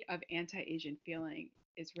height of anti-Asian feeling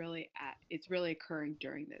it's really occurring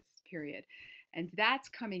during this period. And that's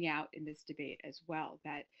coming out in this debate as well,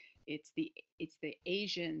 that it's the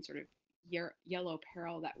Asian sort of yellow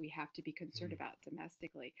peril that we have to be concerned Mhm. about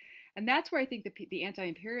domestically. And that's where I think the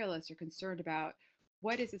anti-imperialists are concerned about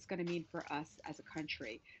what is this going to mean for us as a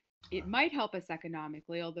country. It might help us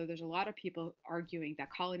economically, although there's a lot of people arguing that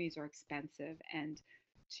colonies are expensive, and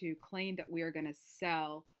to claim that we are going to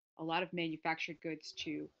sell a lot of manufactured goods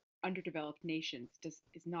to underdeveloped nations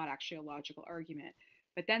is not actually a logical argument.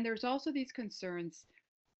 But then there's also these concerns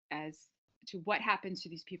as to what happens to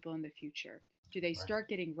these people in the future. Do they Right. start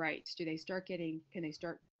getting rights? Can they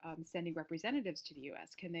start sending representatives to the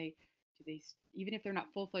US? Do they, even if they're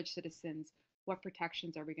not full-fledged citizens, what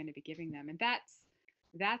protections are we going to be giving them? And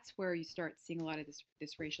that's where you start seeing a lot of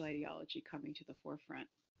this racial ideology coming to the forefront.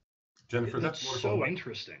 Jennifer, That's that's wonderful. so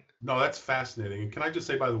interesting. No, that's fascinating. And can I just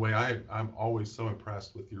say, by the way, I'm always so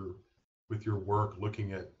impressed with your work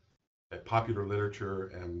looking at popular literature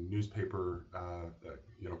and newspaper,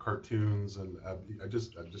 cartoons. And I'm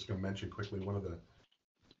just going to mention quickly one of the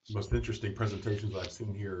most interesting presentations I've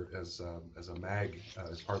seen here as a mag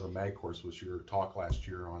as part of the mag course was your talk last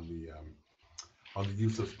year on the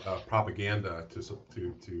use of propaganda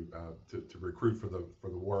to recruit for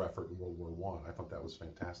the war effort in World War One. I thought that was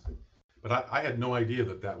fantastic. But I had no idea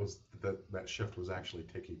that shift was actually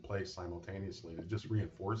taking place simultaneously. It just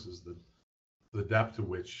reinforces the depth to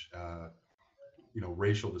which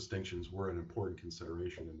racial distinctions were an important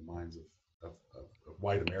consideration in the minds of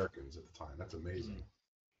white Americans at the time. That's amazing.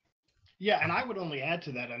 Yeah, and I would only add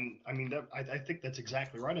to that, and I mean, I think that's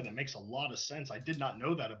exactly right, and that makes a lot of sense. I did not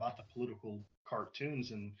know that about the political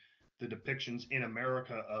cartoons and the depictions in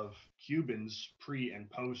America of Cubans pre and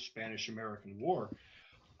post Spanish American War.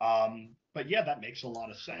 But yeah, that makes a lot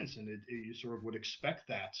of sense, and you sort of would expect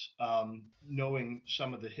that, knowing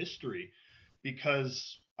some of the history,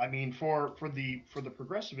 because I mean, for the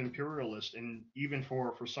progressive imperialist, and even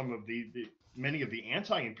for some of the many of the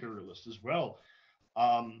anti-imperialists as well,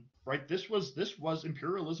 right? This was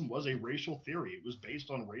imperialism was a racial theory. It was based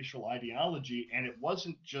on racial ideology, and it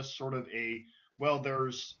wasn't just sort of a, well,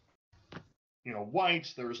 there's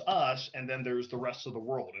whites, there's us, and then there's the rest of the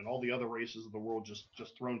world, and all the other races of the world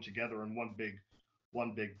just thrown together in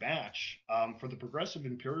one big batch. For the progressive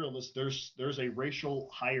imperialists, there's a racial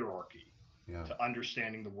hierarchy Yeah. to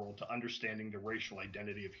understanding the world, to understanding the racial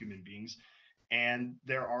identity of human beings. And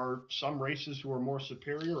there are some races who are more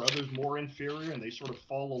superior, others more inferior, and they sort of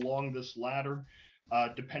fall along this ladder,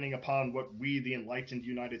 depending upon what we, the enlightened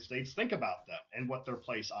United States, think about them and what their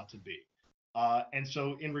place ought to be. And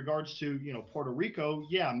so, in regards to Puerto Rico,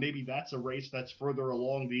 yeah, maybe that's a race that's further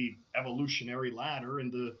along the evolutionary ladder,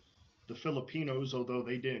 and the Filipinos, although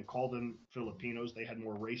they didn't call them Filipinos, they had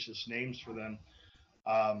more racist names for them.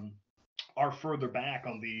 Um, are further back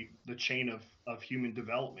on the chain of human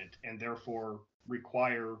development, and therefore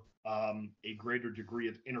require a greater degree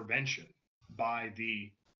of intervention by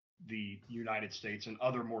the United States and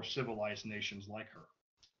other more civilized nations like her.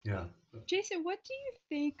 Yeah. Jason, what do you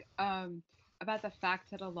think about the fact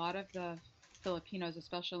that a lot of the Filipinos,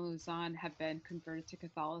 especially in Luzon, have been converted to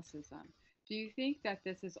Catholicism? Do you think that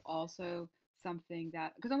this is also something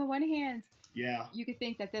that, because on the one hand, Yeah. you could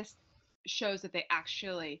think that this shows that they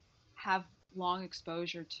actually have long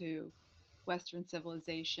exposure to Western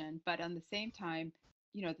civilization, but on the same time,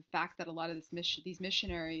 the fact that a lot of these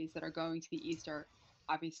missionaries that are going to the East are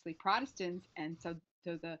obviously Protestants, and so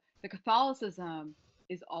the Catholicism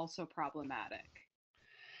is also problematic.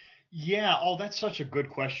 Yeah, oh, that's such a good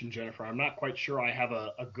question, Jennifer. I'm not quite sure I have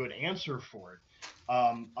a good answer for it.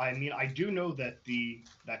 I mean, I do know that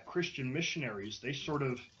that Christian missionaries, they sort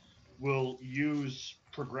of will use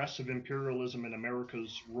progressive imperialism and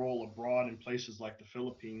America's role abroad in places like the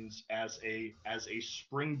Philippines as a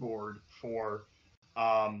springboard for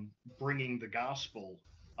bringing the gospel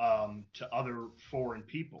to other foreign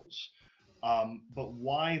peoples. But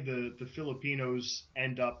why the Filipinos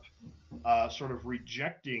end up sort of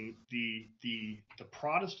rejecting the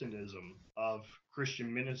Protestantism of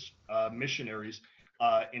Christian missionaries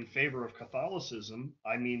in favor of Catholicism,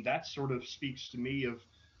 I mean, that sort of speaks to me of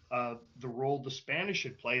the role the Spanish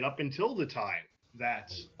had played up until the time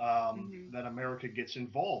that Hmm. that America gets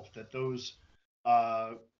involved. That those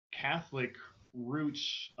uh, Catholic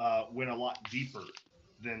roots went a lot deeper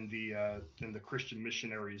than the Christian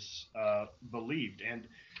missionaries believed, and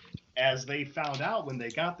as they found out when they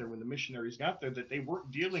got there, when the missionaries got there, that they weren't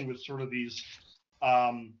dealing with sort of these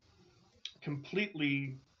um,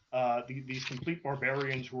 completely these complete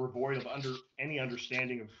barbarians who were void of any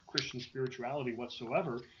understanding of Christian spirituality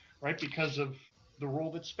whatsoever, right? Because of the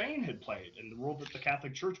role that Spain had played and the role that the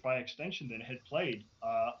Catholic Church, by extension, then had played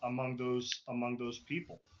among those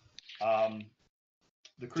people. Um,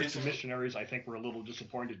 the Christian Jason, missionaries, I think, were a little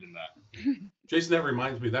disappointed in that. Jason, that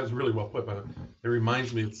reminds me. That was really well put, but it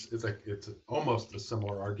reminds me. It's almost a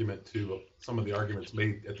similar argument to some of the arguments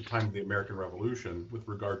made at the time of the American Revolution with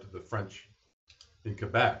regard to the French in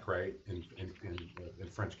Quebec, right? In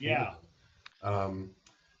French Yeah. Canada. Um,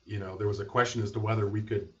 there was a question as to whether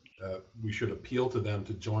we should appeal to them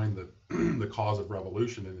to join the the cause of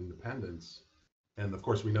revolution and independence. And of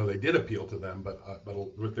course, we know they did appeal to them, but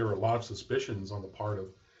there were a lot of suspicions on the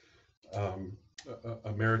part of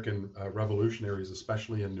American revolutionaries,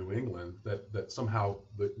 especially in New England, that somehow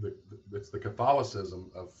it's the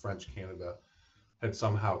Catholicism of French Canada had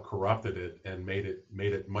somehow corrupted it and made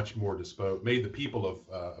it much more disposed, made the people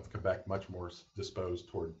of Quebec much more disposed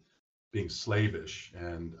toward being slavish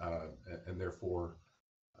and therefore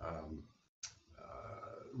um,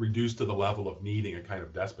 reduced to the level of needing a kind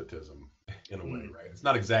of despotism in a way, Mm. right? It's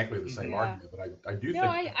not exactly the same Hmm. Yeah. argument, but I do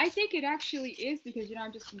No, think I think it actually is because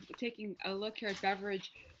I'm just taking a look here at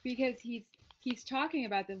Beveridge because he's talking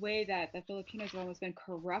about the way that the Filipinos have almost been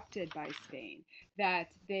corrupted by Spain, that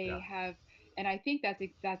yeah, they have, and I think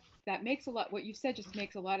that makes a lot. What you said just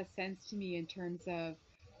makes a lot of sense to me in terms of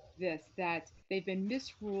this, that they've been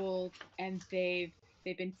misruled and they've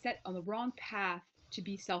been set on the wrong path to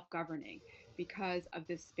be self-governing because of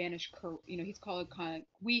this Spanish, he's called it kind of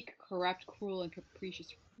weak, corrupt, cruel, and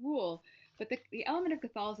capricious rule. But the element of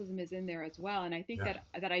Catholicism is in there as well, and I think yeah,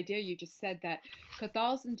 that idea you just said, that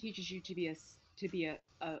Catholicism teaches you to be a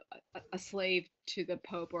slave to the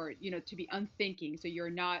Pope, or to be unthinking, so you're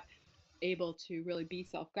not able to really be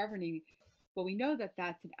self-governing. Well, we know that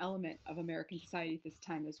that's an element of American society at this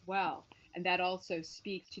time as well. And that also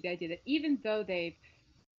speaks to the idea that even though they've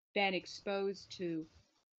been exposed to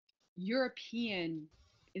European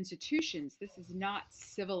institutions, this has not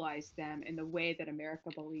civilized them in the way that America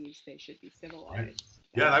believes they should be right. civilized.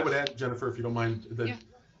 Yeah, and I would add, Jennifer, if you don't mind, Yeah.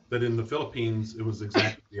 that in the Philippines it was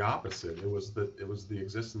exactly the opposite. It was the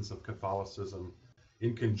existence of Catholicism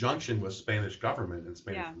in conjunction with Spanish government and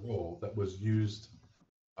Spanish Yeah. rule that was used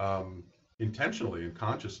um, intentionally and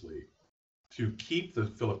consciously to keep the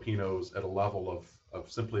Filipinos at a level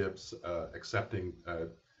of simply accepting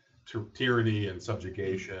tyranny and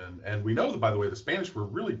subjugation. And we know that, by the way, the Spanish were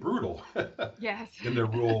really brutal Yes. in their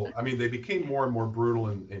rule. I mean, they became more and more brutal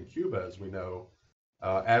in Cuba, as we know,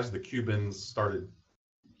 as the Cubans started,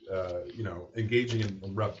 engaging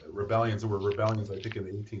in rebellions. There were rebellions, I think, in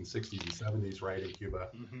the 1860s and 70s, right, in Cuba.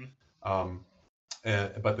 Hmm. Um,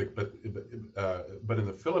 but in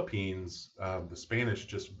the Philippines, the Spanish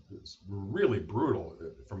just were really brutal,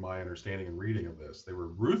 from my understanding and reading of this. They were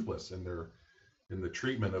ruthless in the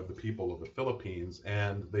treatment of the people of the Philippines,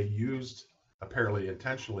 and they used, apparently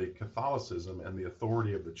intentionally, Catholicism and the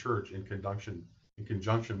authority of the church in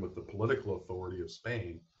conjunction with the political authority of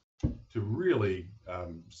Spain to really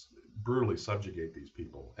brutally subjugate these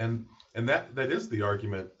people. And that is the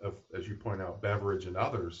argument of, as you point out, Beveridge and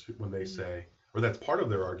others, when they say, or that's part of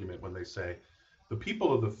their argument when they say, the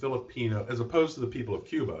people of the Filipino, as opposed to the people of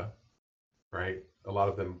Cuba, right? A lot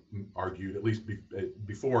of them argued, at least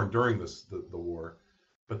before and during the war,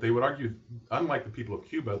 but they would argue, unlike the people of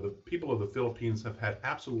Cuba, the people of the Philippines have had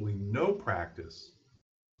absolutely no practice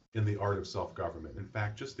in the art of self-government. In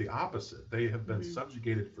fact, just the opposite. They have been Hmm.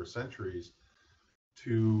 subjugated for centuries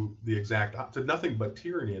to the to nothing but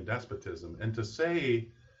tyranny and despotism. And to say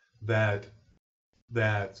that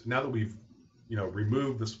now that we've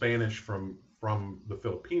removed the Spanish from the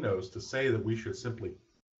Filipinos, to say that we should simply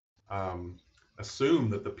um, assume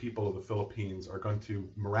that the people of the Philippines are going to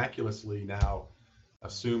miraculously now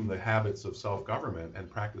assume the habits of self-government and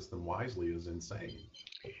practice them wisely is insane.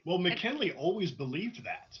 Well, And McKinley always believed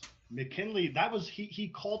that. McKinley, that was he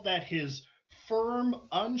called that his firm,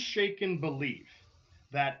 unshaken belief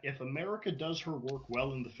that if America does her work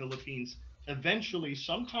well in the Philippines, eventually,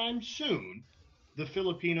 sometime soon, the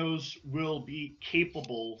Filipinos will be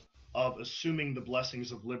capable of assuming the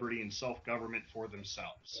blessings of liberty and self-government for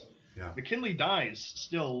themselves. Yeah. McKinley dies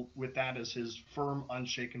still with that as his firm,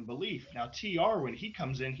 unshaken belief. Now, TR, when he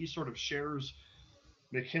comes in, he sort of shares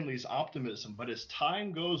McKinley's optimism. But as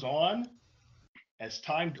time goes on, as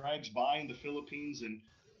time drags by in the Philippines, and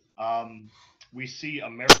um, we see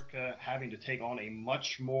America having to take on a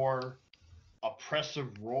much more oppressive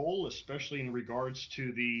role, especially in regards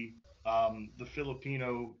to the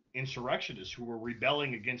Filipino insurrectionists who were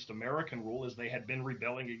rebelling against American rule as they had been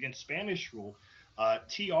rebelling against Spanish rule.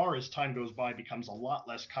 TR, as time goes by, becomes a lot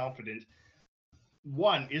less confident.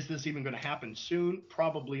 One, is this even going to happen soon?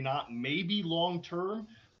 Probably not. Maybe long term.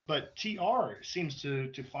 But TR seems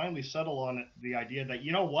to finally settle on the idea that,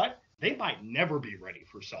 you know what, they might never be ready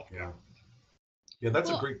for self Yeah. government. Yeah, that's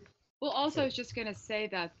a well, great. also, I Sorry. was just going to say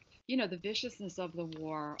that, the viciousness of the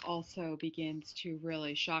war also begins to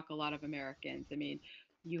really shock a lot of Americans. I mean,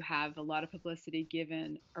 you have a lot of publicity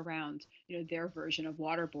given around, their version of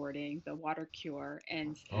waterboarding, the water cure,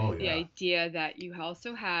 and Oh the yeah. idea that you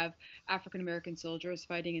also have African American soldiers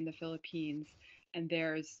fighting in the Philippines, and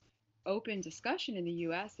there's open discussion in the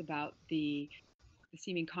U.S. about the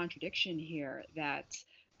seeming contradiction here that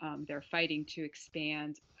they're fighting to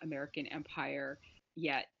expand American empire,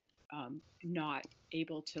 yet not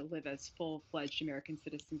able to live as full-fledged American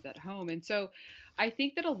citizens at home. And so, I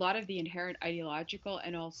think that a lot of the inherent ideological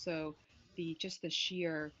and also the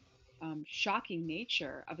sheer shocking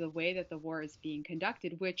nature of the way that the war is being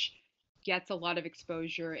conducted, which gets a lot of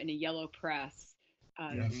exposure in a yellow press,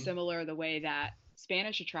 Yes. Mm-hmm. similar the way that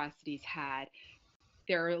Spanish atrocities had.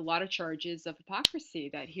 There are a lot of charges of hypocrisy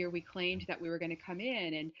that here we claimed that we were going to come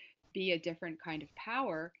in and be a different kind of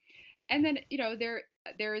power. And then,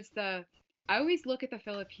 there is I always look at the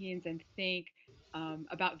Philippines and think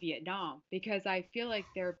about Vietnam, because I feel like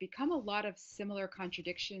there become a lot of similar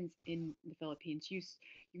contradictions in the Philippines.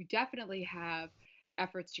 You definitely have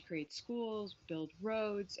efforts to create schools, build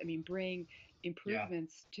roads, I mean, bring Yeah.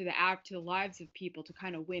 improvements to the lives of people to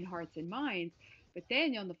kind of win hearts and minds. But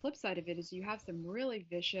then on the flip side of it is you have some really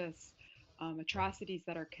vicious atrocities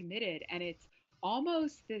that are committed, and it's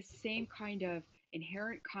almost this same kind of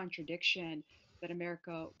inherent contradiction that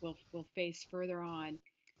America will face further on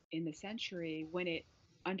in the century when it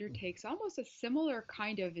undertakes almost a similar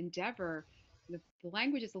kind of endeavor. The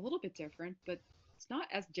language is a little bit different, but it's not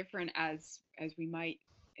as different as we might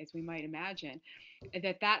imagine. And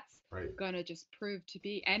that's Right. going to just prove to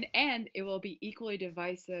be, and it will be equally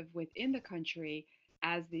divisive within the country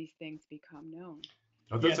as these things become known.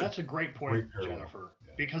 Oh, Yeah, that's a that's a great point, great parallel. Jennifer.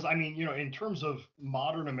 Yeah. Because I mean, in terms of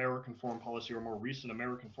modern American foreign policy or more recent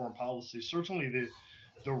American foreign policy, certainly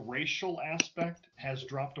the racial aspect has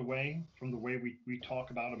dropped away from the way we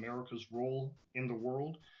talk about America's role in the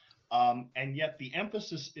world. And yet the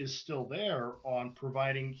emphasis is still there on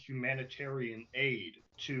providing humanitarian aid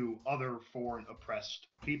to other foreign oppressed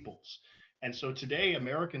peoples. And so today,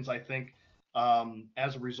 Americans, I think,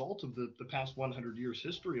 as a result of the past 100 years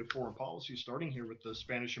history of foreign policy, starting here with the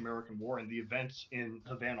Spanish American War and the events in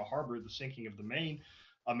Havana Harbor, the sinking of the Maine,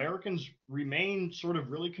 Americans remain sort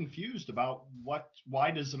of really confused about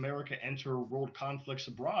why does America enter world conflicts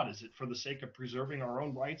abroad? Is it for the sake of preserving our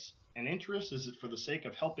own rights and interests? Is it for the sake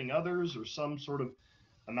of helping others, or some sort of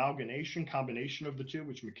combination of the two,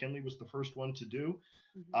 which McKinley was the first one to do?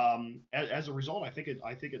 Mhm. As a result, I think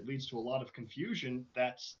it leads to a lot of confusion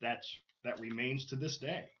that remains to this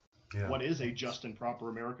day. Yeah. What is a just and proper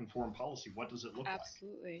American foreign policy? What does it look like?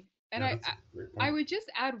 Absolutely. And Yeah, I, that's a great I point. would just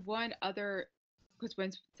add one other, because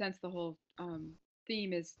since the whole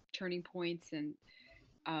theme is turning points and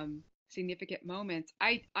significant moments,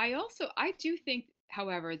 I do think,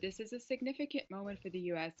 however, this is a significant moment for the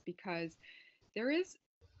U.S. because there is,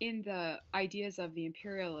 in the ideas of the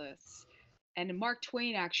imperialists, and Mark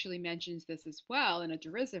Twain actually mentions this as well in a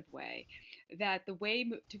derisive way, that the way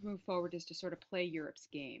to move forward is to sort of play Europe's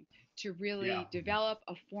game, to Yeah. really develop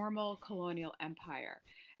a formal colonial empire.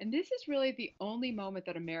 And this is really the only moment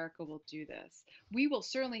that America will do this. We will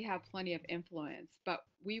certainly have plenty of influence, but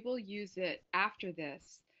we will use it after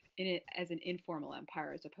this in it as an informal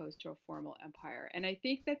empire as opposed to a formal empire. And I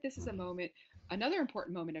think that this is a moment, another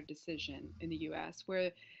important moment of decision in the US,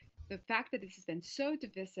 where the fact that this has been so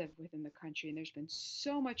divisive within the country and there's been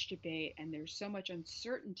so much debate and there's so much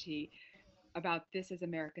uncertainty about this as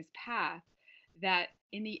America's path, that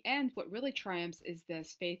in the end, what really triumphs is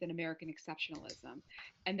this faith in American exceptionalism.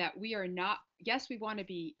 And that we are not, yes, we want to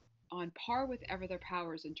be on par with other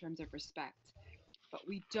powers in terms of respect, but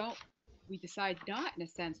we decide not, in a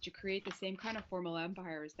sense, to create the same kind of formal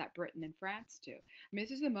empires that Britain and France do. I mean,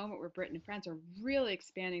 this is a moment where Britain and France are really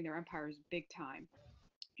expanding their empires big time.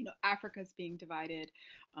 Africa's being divided.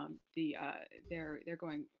 They're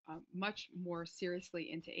going much more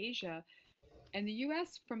seriously into Asia, and the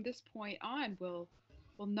U.S. from this point on will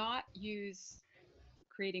not use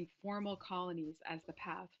creating formal colonies as the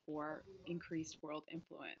path for increased world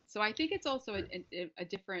influence. So I think it's also a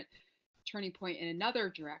different turning point in another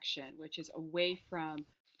direction, which is away from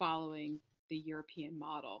following the European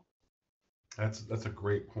model. That's a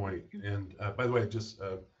great point. And by the way, just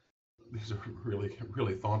these are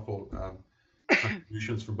really thoughtful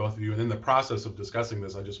contributions from both of you. And in the process of discussing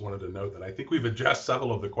this, I just wanted to note that I think we've addressed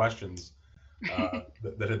several of the questions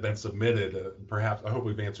that had been submitted. Perhaps I hope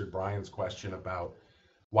we've answered Brian's question about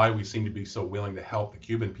why we seem to be so willing to help the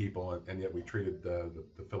Cuban people, and yet we treated the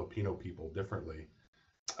Filipino people differently.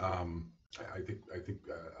 I think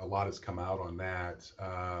a lot has come out on that.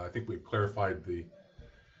 I think we've clarified the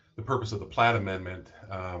purpose of the Platt Amendment.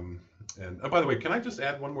 And by the way, can I just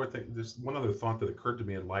add one more thing? There's one other thought that occurred to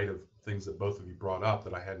me in light of things that both of you brought up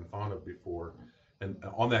that I hadn't thought of before. And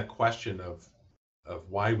on that question of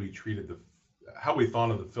why we treated how we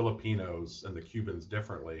thought of the Filipinos and the Cubans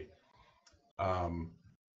differently.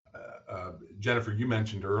 Jennifer, you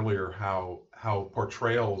mentioned earlier how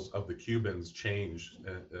portrayals of the Cubans changed,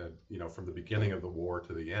 from the beginning of the war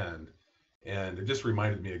to the end, and it just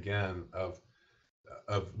reminded me again of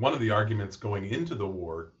one of the arguments going into the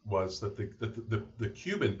war was that the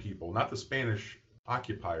Cuban people, not the Spanish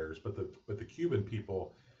occupiers, but the Cuban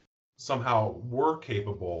people somehow were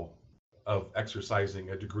capable of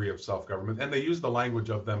exercising a degree of self-government, and they used the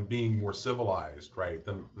language of them being more civilized, right,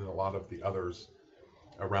 than a lot of the others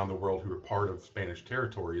around the world who were part of Spanish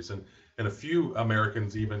territories, and a few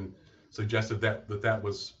Americans even suggested that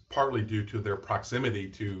was partly due to their proximity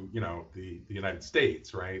to the United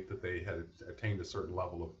States, right, that they had attained a certain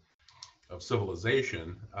level of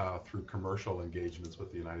civilization through commercial engagements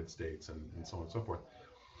with the United States and so on and so forth.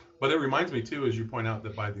 But it reminds me too, as you point out,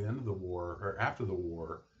 that by the end of the war or after the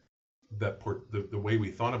war, that the way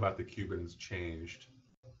we thought about the Cubans changed,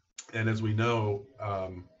 and as we know.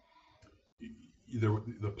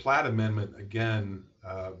 The Platt Amendment, again,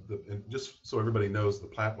 and just so everybody knows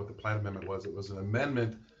what the Platt Amendment was, it was an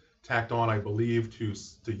amendment tacked on, I believe, to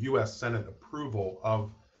U.S. Senate approval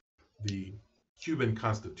of the Cuban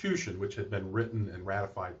Constitution, which had been written and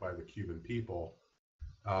ratified by the Cuban people.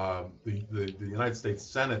 The United States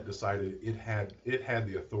Senate decided it had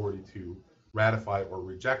the authority to ratify or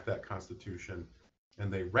reject that Constitution,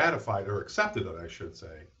 and they ratified or accepted it, I should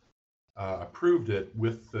say. Approved it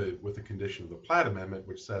with the condition of the Platt Amendment,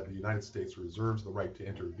 which said the United States reserves the right to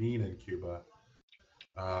intervene in Cuba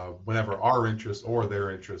whenever our interests or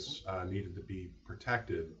their interests needed to be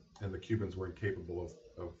protected, and the Cubans were incapable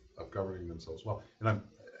of governing themselves well. And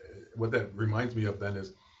what that reminds me of then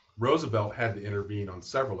is Roosevelt had to intervene on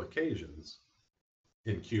several occasions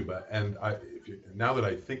in Cuba, and now that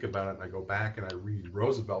I think about it and I go back and I read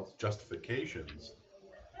Roosevelt's justifications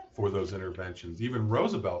for those interventions, even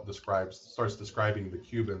Roosevelt starts describing the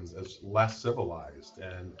Cubans as less civilized,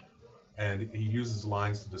 and he uses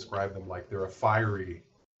lines to describe them like they're a fiery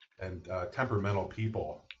and temperamental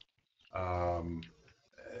people.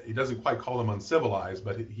 He doesn't quite call them uncivilized,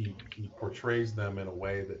 but he portrays them in a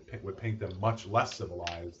way that would paint them much less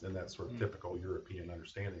civilized than that sort of typical European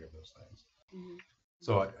understanding of those things. Mm-hmm.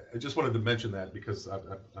 So I just wanted to mention that because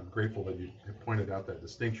I'm grateful that you have pointed out that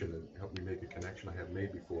distinction and helped me make a connection I hadn't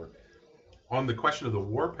made before. On the question of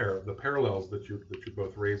the parallels that you're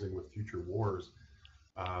both raising with future wars,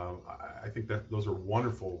 I think that those are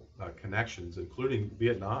wonderful connections, including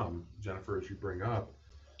Vietnam, Jennifer, as you bring up,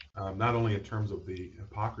 not only in terms of the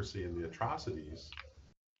hypocrisy and the atrocities,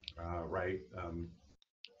 right?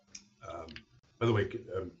 By the way,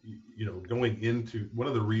 going into one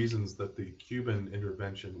of the reasons that the Cuban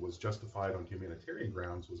intervention was justified on humanitarian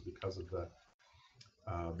grounds was because of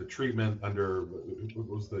the treatment under, what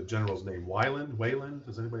was the general's name? Wayland?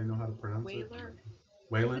 Does anybody know how to pronounce it? Whaler.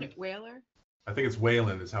 Wayland? Whaler. I think it's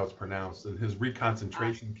Wayland is how it's pronounced, and his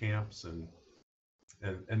reconcentration camps, and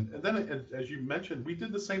then as you mentioned, we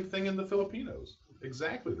did the same thing in the Filipinos,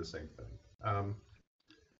 exactly the same thing.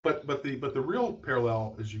 But the real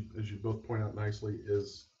parallel, as you both point out nicely,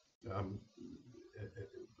 is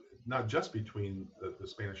not just between the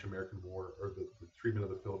Spanish-American War or the treatment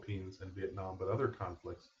of the Philippines and Vietnam, but other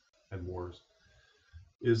conflicts and wars,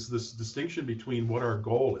 is this distinction between what our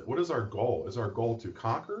goal is. What is our goal? Is our goal to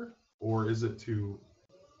conquer, or is it to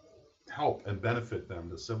help and benefit them,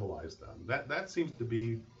 to civilize them? That seems to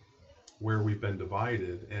be where we've been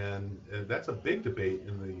divided, and that's a big debate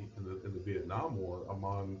in the Vietnam War,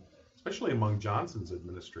 especially among Johnson's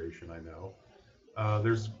administration. I know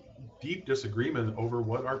there's deep disagreement over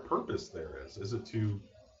what our purpose there is. Is it to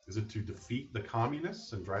defeat the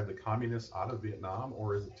communists and drive the communists out of Vietnam,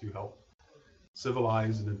 or is it to help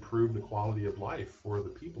civilize and improve the quality of life for the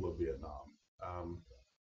people of Vietnam?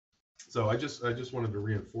 So I just wanted to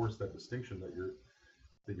reinforce that distinction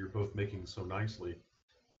that you're both making so nicely.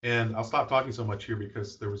 And I'll stop talking so much here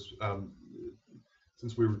because there was,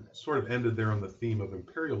 since we were sort of ended there on the theme of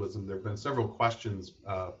imperialism, there have been several questions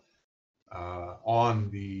on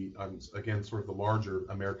again, sort of the larger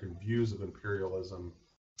American views of imperialism.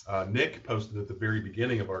 Nick posted at the very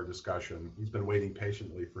beginning of our discussion, he's been waiting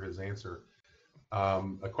patiently for his answer,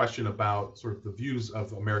 a question about sort of the views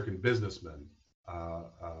of American businessmen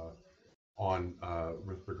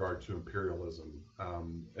with regard to imperialism,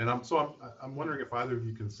 and I'm wondering if either of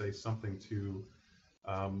you can say something to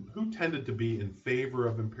who tended to be in favor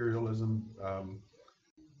of imperialism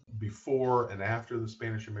before and after the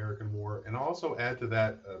Spanish-American War, and also add to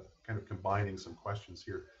that, kind of combining some questions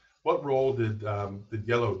here. What role did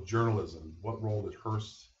yellow journalism? What role did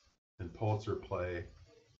Hearst and Pulitzer play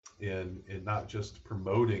in not just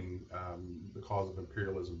promoting the cause of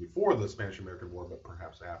imperialism before the Spanish-American War, but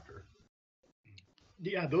perhaps after?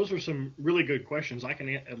 Yeah, those are some really good questions. I can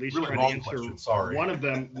at least really try to answer one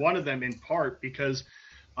of them in part, because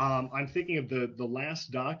I'm thinking of the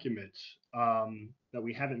last document that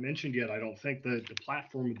we haven't mentioned yet. I don't think the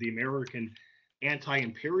platform of the American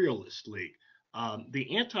Anti-Imperialist League.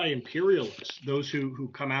 The anti-imperialists, those who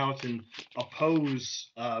come out and oppose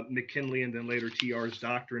McKinley and then later TR's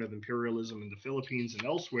doctrine of imperialism in the Philippines and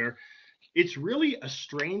elsewhere, it's really a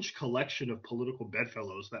strange collection of political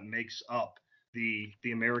bedfellows that makes up the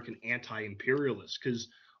American anti-imperialists. Because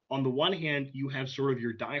on the one hand, you have sort of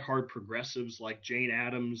your diehard progressives like Jane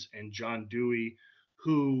Addams and John Dewey,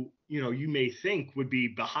 who you may think would be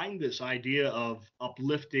behind this idea of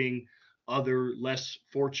uplifting other less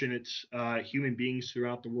fortunate human beings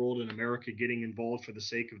throughout the world, and America getting involved for the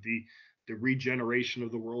sake of the regeneration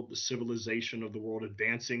of the world, the civilization of the world,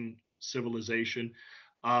 advancing civilization.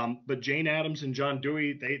 But Jane Addams and John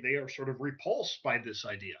Dewey, they are sort of repulsed by this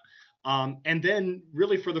idea. And then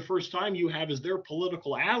really for the first time, you have as their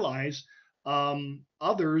political allies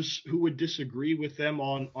others who would disagree with them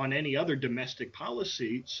on any other domestic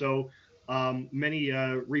policy. So many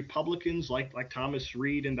Republicans like Thomas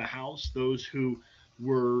Reed in the House, those who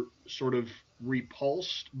were sort of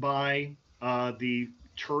repulsed by the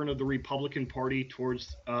turn of the Republican Party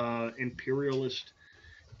towards imperialist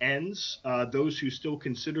ends, those who still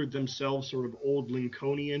considered themselves sort of old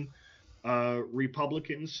Lincolnian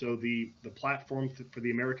Republicans. So the platform for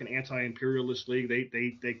the American Anti-Imperialist League,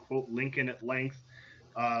 they quote Lincoln at length.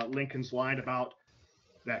 Lincoln's line about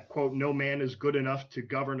that, quote, "No man is good enough to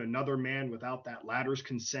govern another man without that latter's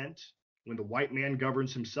consent. When the white man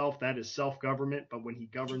governs himself, that is self-government. But when he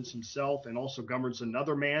governs himself and also governs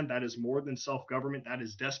another man, that is more than self-government, that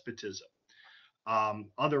is despotism."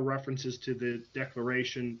 Other references to the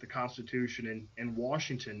Declaration, the Constitution, and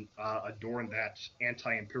Washington adorn that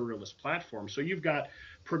anti-imperialist platform. So you've got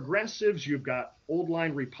progressives, you've got old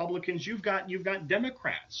line Republicans, you've got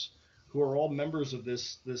Democrats who are all members of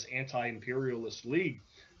this anti-imperialist league,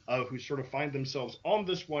 who sort of find themselves on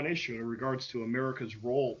this one issue in regards to America's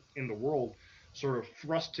role in the world, sort of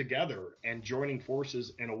thrust together and joining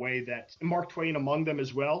forces in a way that Mark Twain among them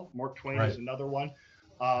as well. Mark Twain is another one.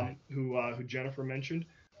 Who Jennifer mentioned,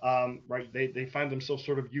 right? They find themselves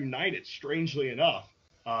sort of united, strangely enough,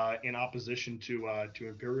 in opposition to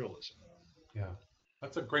imperialism. Yeah,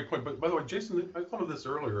 that's a great point. But by the way, Jason, I thought of this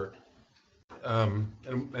earlier,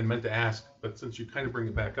 and meant to ask, but since you kind of bring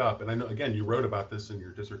it back up, and I know again you wrote about this in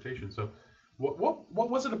your dissertation. So, what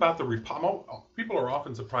was it about the people are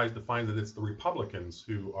often surprised to find that it's the Republicans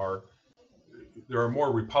who are. There are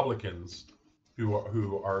more Republicans who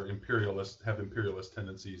are imperialist, have imperialist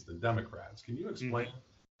tendencies than Democrats. Can you explain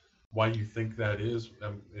why you think that is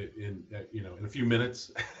in a few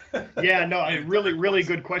minutes? Yeah, no, really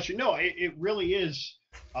good question. No, it really is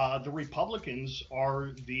The Republicans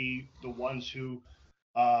are the ones who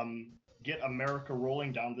um, get America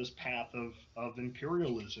rolling down this path of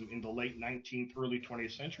imperialism in the late 19th, early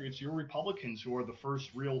 20th century. It's your Republicans who are the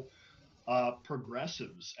first real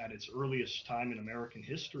progressives at its earliest time in American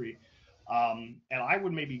history. And I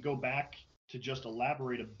would maybe go back to just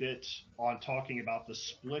elaborate a bit on talking about the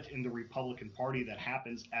split in the Republican Party that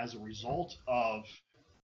happens as a result of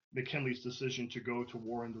McKinley's decision to go to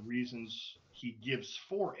war and the reasons he gives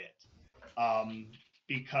for it.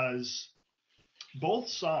 Because both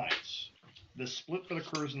sides, the split that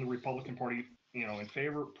occurs in the Republican Party, in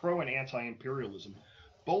favor, pro and anti-imperialism,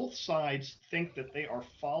 both sides think that they are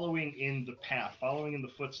following in the path, following in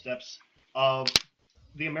the footsteps of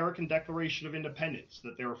the American Declaration of Independence,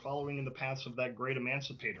 that they are following in the paths of that great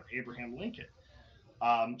emancipator, Abraham Lincoln.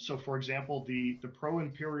 So, for example, the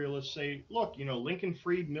pro-imperialists say, look, Lincoln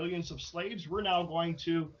freed millions of slaves. We're now going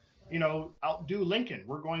to, outdo Lincoln.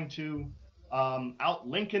 We're going to out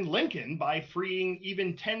Lincoln by freeing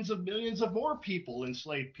even tens of millions of more people,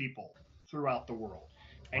 enslaved people throughout the world.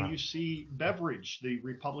 And Wow. you see Beveridge, the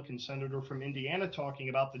Republican senator from Indiana, talking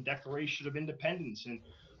about the Declaration of Independence. And,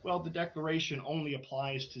 well, the Declaration only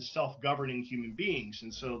applies to self-governing human beings.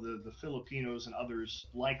 And so the Filipinos and others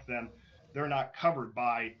like them, they're not covered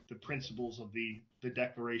by the principles of the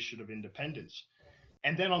Declaration of Independence.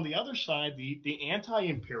 And then on the other side, the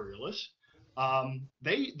anti-imperialists,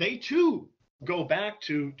 they too go back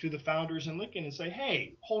to the founders and Lincoln and say,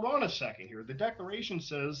 hey, hold on a second here. The Declaration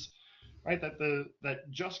says, right, that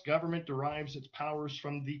just government derives its powers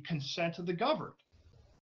from the consent of the governed.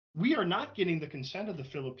 We are not getting the consent of the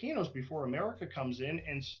Filipinos before America comes in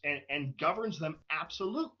and governs them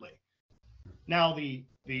absolutely. Now, the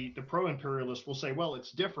pro-imperialists will say, well,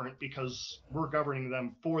 it's different because we're governing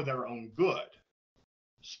them for their own good.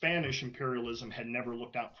 Spanish imperialism had never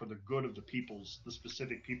looked out for the good of the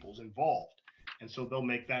specific peoples involved. And so they'll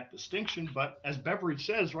make that distinction. But as Beveridge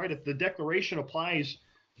says, right, if the Declaration applies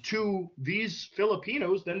to these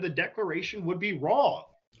Filipinos, then the Declaration would be wrong.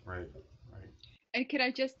 Right. Right. And could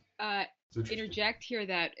I just It's interesting. interject here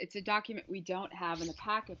that it's a document we don't have in the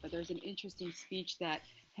packet, but there's an interesting speech that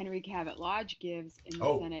Henry Cabot Lodge gives in the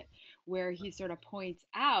Oh, Senate where he sort of points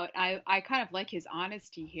out, I kind of like his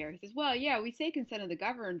honesty here. He says, well, yeah, we say consent of the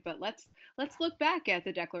governed, but let's look back at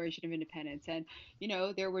the Declaration of Independence. And,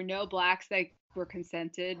 there were no blacks that were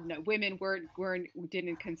consented. No, women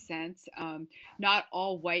didn't consent. Not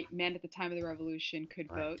all white men at the time of the revolution could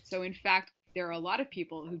right. vote. So in fact, there are a lot of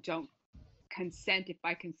people who don't consent, if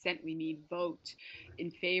by consent we mean vote, in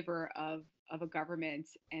favor of a government,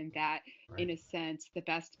 and that Right. in a sense the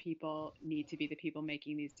best people need to be the people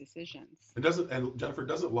making these decisions. And Jennifer,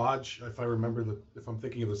 doesn't Lodge, if I remember if I'm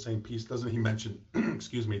thinking of the same piece, doesn't he mention,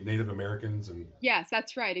 excuse me, Native Americans and Yes,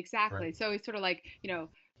 that's right, right, exactly. So it's sort of like,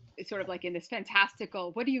 it's sort of like in this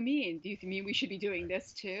fantastical, what do you mean, do you mean we should be doing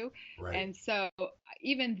this too? right, And so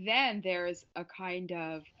even then there's a kind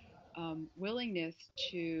of willingness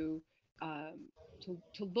to um,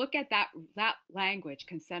 to look at that language,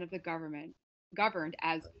 consent of the government governed,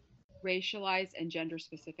 as racialized and gender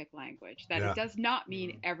specific language, that it yeah, does not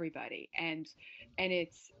mean Mhm. everybody, and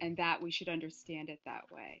that we should understand it that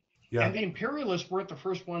way. yeah, And the imperialists weren't the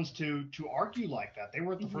first ones to argue like that. They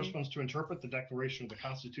weren't the Hmm. first ones to interpret the Declaration of the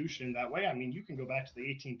Constitution in that way. I mean, you can go back to the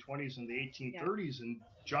 1820s and the Yeah. 1830s, and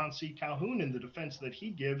John C. Calhoun, in the defense that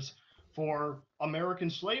he gives for American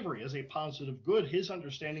slavery as a positive good, his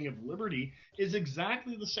understanding of liberty is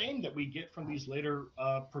exactly the same that we get from these later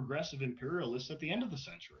progressive imperialists at the end of the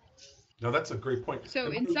century. no, that's a great point. So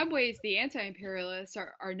And in some ways, the anti-imperialists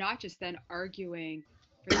are not just then arguing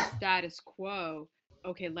for the status quo.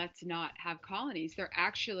 Okay, let's not have colonies. They're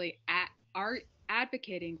actually are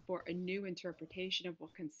advocating for a new interpretation of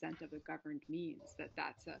what consent of the governed means.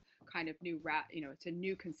 That's a kind of new it's a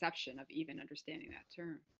new conception of even understanding that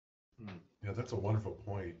term. Hmm. Yeah, that's a wonderful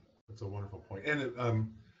point. That's a wonderful point.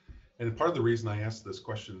 And part of the reason I asked this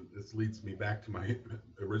question, this leads me back to my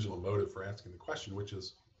original motive for asking the question, which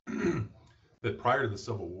is that prior to the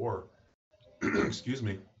Civil War, excuse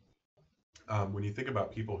me, when you think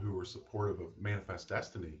about people who were supportive of Manifest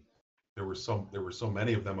Destiny, there were so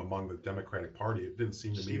many of them among the Democratic Party. It didn't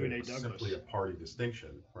seem to me that Stephen it A. was Douglas. simply a party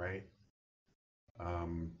distinction, right?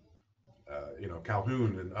 Um,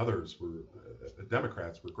 Calhoun and others were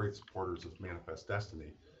Democrats were great supporters of Manifest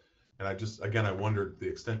Destiny, and I wondered the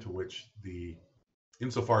extent to which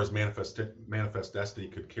insofar as Manifest Destiny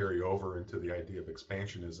could carry over into the idea of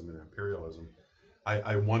expansionism and imperialism,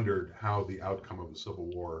 I wondered how the outcome of the Civil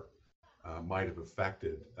War might have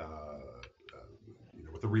affected,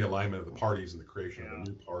 with the realignment of the parties and the creation of a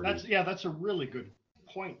new party. That's a really good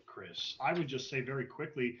point, Chris. I would just say very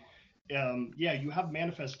quickly, yeah, you have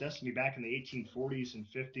Manifest Destiny back in the 1840s and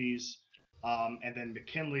 50s. And then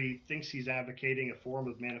McKinley thinks he's advocating a form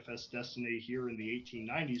of Manifest Destiny here in the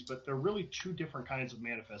 1890s, but there are really two different kinds of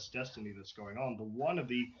Manifest Destiny that's going on. The one of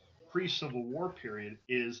the pre-Civil War period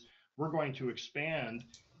is we're going to expand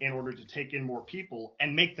in order to take in more people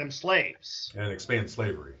and make them slaves. And expand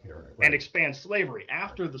slavery. Yeah, right. And expand slavery.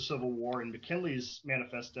 After the Civil War, in McKinley's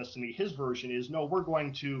Manifest Destiny, his version is, no, we're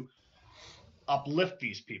going to uplift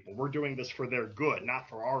these people. We're doing this for their good, not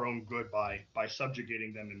for our own good by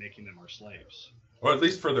subjugating them and making them our slaves. Or at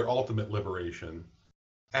least for their ultimate liberation,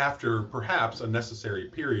 after perhaps a necessary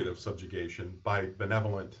period of subjugation by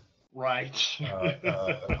benevolent right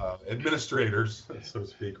administrators, so to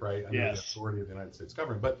speak, right, under yes. the authority of the United States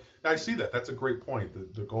government. But I see that. That's a great point.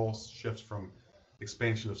 The goal shifts from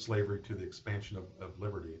expansion of slavery to the expansion of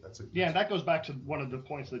liberty. Yeah, that goes back to one of the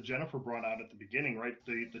points that Jennifer brought out at the beginning, right?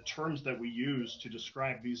 The terms that we use to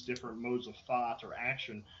describe these different modes of thought or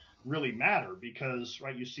action really matter because,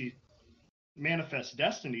 right, you see Manifest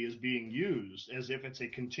Destiny is being used as if it's a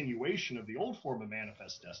continuation of the old form of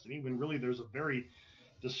Manifest Destiny, when really there's a very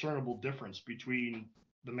discernible difference between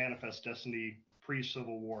the Manifest Destiny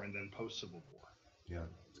pre-Civil War and then post-Civil War. Yeah,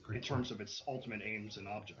 it's a great in terms of its ultimate aims and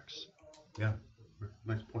objects. Yeah,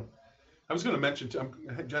 nice point. I was going to mention,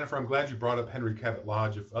 Jennifer, I'm glad you brought up Henry Cabot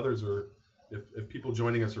Lodge. If others are, if people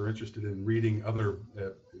joining us are interested in reading other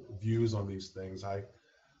views on these things,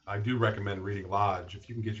 I do recommend reading Lodge. If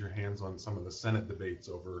you can get your hands on some of the Senate debates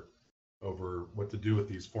over what to do with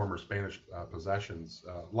these former Spanish possessions.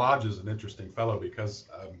 Lodge is an interesting fellow because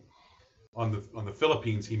on the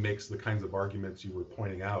Philippines he makes the kinds of arguments you were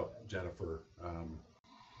pointing out, Jennifer,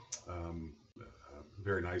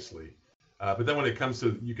 very nicely. But then when it comes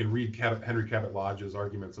to, you can read Henry Cabot Lodge's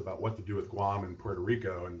arguments about what to do with Guam and Puerto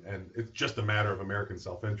Rico, and it's just a matter of American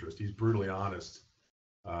self-interest. He's brutally honest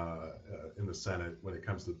in the Senate when it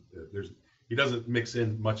comes to he doesn't mix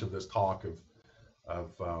in much of this talk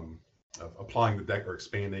of applying or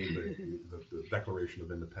expanding the Declaration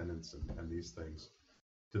of Independence and these things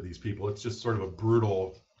to these people. It's just sort of a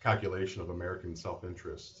brutal calculation of American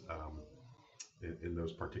self-interest in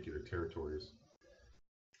those particular territories.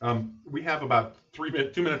 We have about 2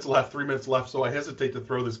 minutes left, 3 minutes left, so I hesitate to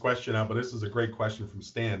throw this question out, but this is a great question from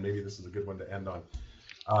Stan. Maybe this is a good one to end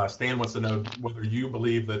on. Stan wants to know whether you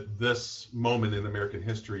believe that this moment in American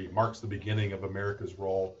history marks the beginning of America's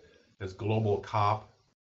role as global cop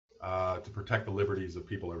to protect the liberties of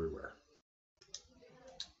people everywhere.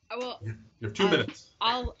 Well, you have 2 minutes.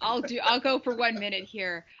 I'll go for 1 minute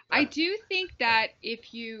here. I do think that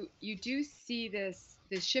if you do see this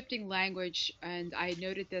shifting language, and I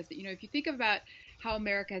noted this, that, if you think about how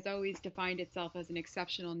America has always defined itself as an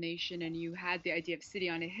exceptional nation, and you had the idea of city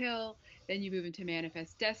on a hill, then you move into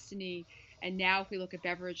Manifest Destiny, and now if we look at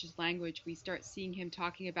Beveridge's language, we start seeing him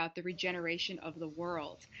talking about the regeneration of the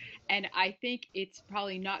world. And I think it's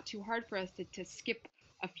probably not too hard for us to skip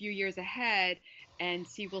a few years ahead and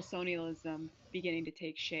see Wilsonianism beginning to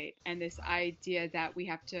take shape, and this idea that we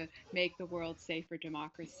have to make the world safe for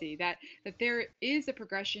democracy, that there is a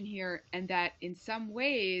progression here, and that in some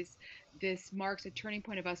ways this marks a turning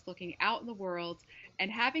point of us looking out in the world and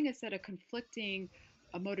having a set of conflicting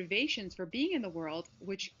motivations for being in the world,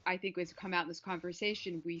 which I think has come out in this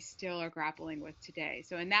conversation, we still are grappling with today.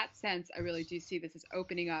 So in that sense, I really do see this as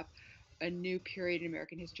opening up a new period in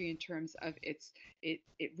American history in terms of it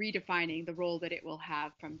redefining the role that it will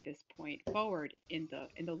have from this point forward in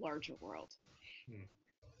the larger world.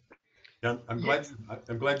 Yeah, I'm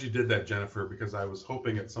glad you did that, Jennifer, because I was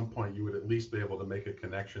hoping at some point you would at least be able to make a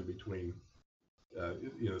connection between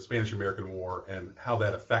the Spanish-American War and how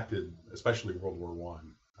that affected, especially World War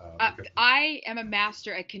One. I am a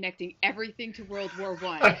master at connecting everything to World War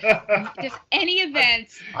I. Just any event,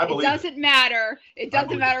 it doesn't matter. It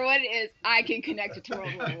doesn't matter what it is. I can connect it to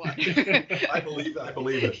World War I. I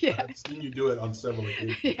believe it. Yeah. I've seen you do it on several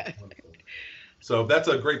occasions. Yeah. So that's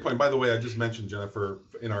a great point. By the way, I just mentioned, Jennifer,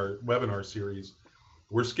 in our webinar series,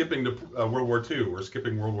 we're skipping to World War II. We're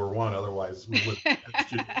skipping World War I. Otherwise, we would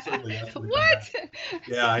certainly have to come back.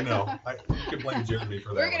 Yeah, I know. You can blame Jeremy for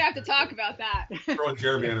that. We're going to have to talk about that. Throwing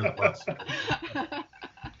Jeremy under the bus.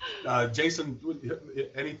 Jason,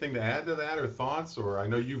 anything to add to that or thoughts? Or I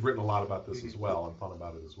know you've written a lot about this as well and thought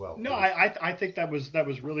about it as well. No, I think that was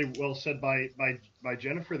really well said by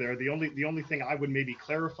Jennifer there. The only thing I would maybe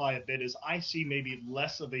clarify a bit is I see maybe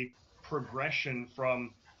less of a progression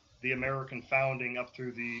from the American founding up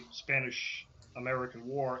through the Spanish-American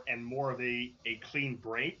War and more of a clean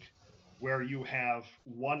break where you have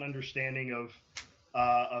one understanding of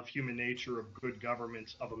of human nature, of good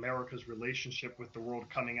government, of America's relationship with the world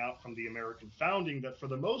coming out from the American founding, that for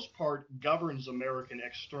the most part governs American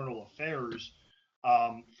external affairs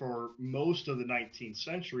for most of the 19th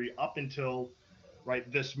century up until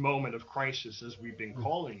this moment of crisis, as we've been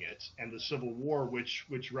calling it, and the Civil War,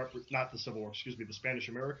 not the Civil War, excuse me, the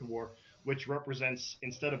Spanish-American War, which represents,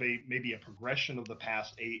 instead of maybe a progression of the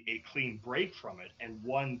past, a clean break from it, and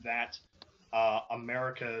one that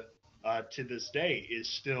America to this day is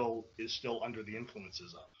still under the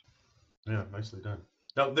influences of. Yeah, nicely done.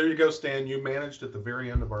 Now, there you go, Stan. You managed at the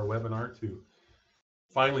very end of our webinar to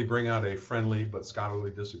finally bring out a friendly but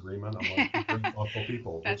scholarly disagreement among very thoughtful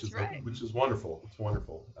people, That's right. which is wonderful. It's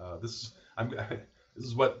wonderful. This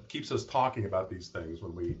is what keeps us talking about these things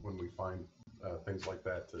when we find things like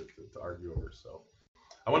that to argue over. So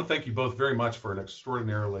I want to thank you both very much for an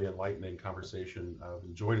extraordinarily enlightening conversation. I've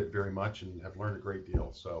enjoyed it very much and have learned a great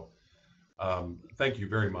deal. So thank you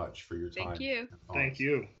very much for your time. Thank you. Thank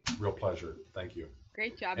you. Real pleasure. Thank you.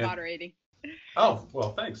 Great job And, moderating. Oh,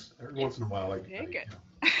 well, thanks. Every once in a while, I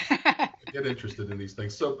get interested in these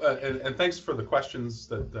things. So, and thanks for the questions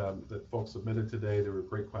that folks submitted today. They were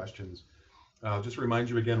great questions. Just remind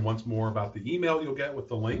you again once more about the email you'll get with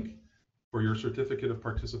the link for your certificate of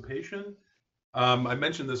participation. I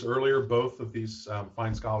mentioned this earlier. Both of these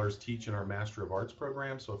fine scholars teach in our Master of Arts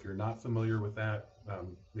program. So if you're not familiar with that,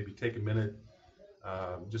 maybe take a minute.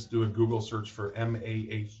 Just do a Google search for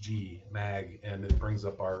MAHG MAG, and it brings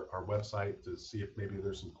up our website to see if maybe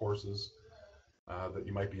there's some courses that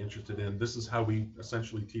you might be interested in. This is how we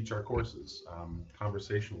essentially teach our courses,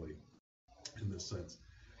 conversationally, in this sense.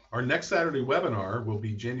 Our next Saturday webinar will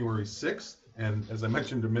be January 6th, and as I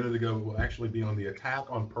mentioned a minute ago, we'll actually be on the attack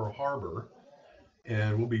on Pearl Harbor,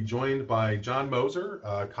 and we'll be joined by John Moser,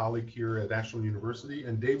 a colleague here at National University,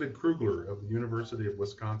 and David Krugler of the University of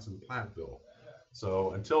Wisconsin-Platteville.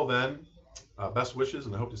 So until then, best wishes,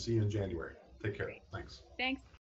 and I hope to see you in January. Take care. Thanks. Thanks.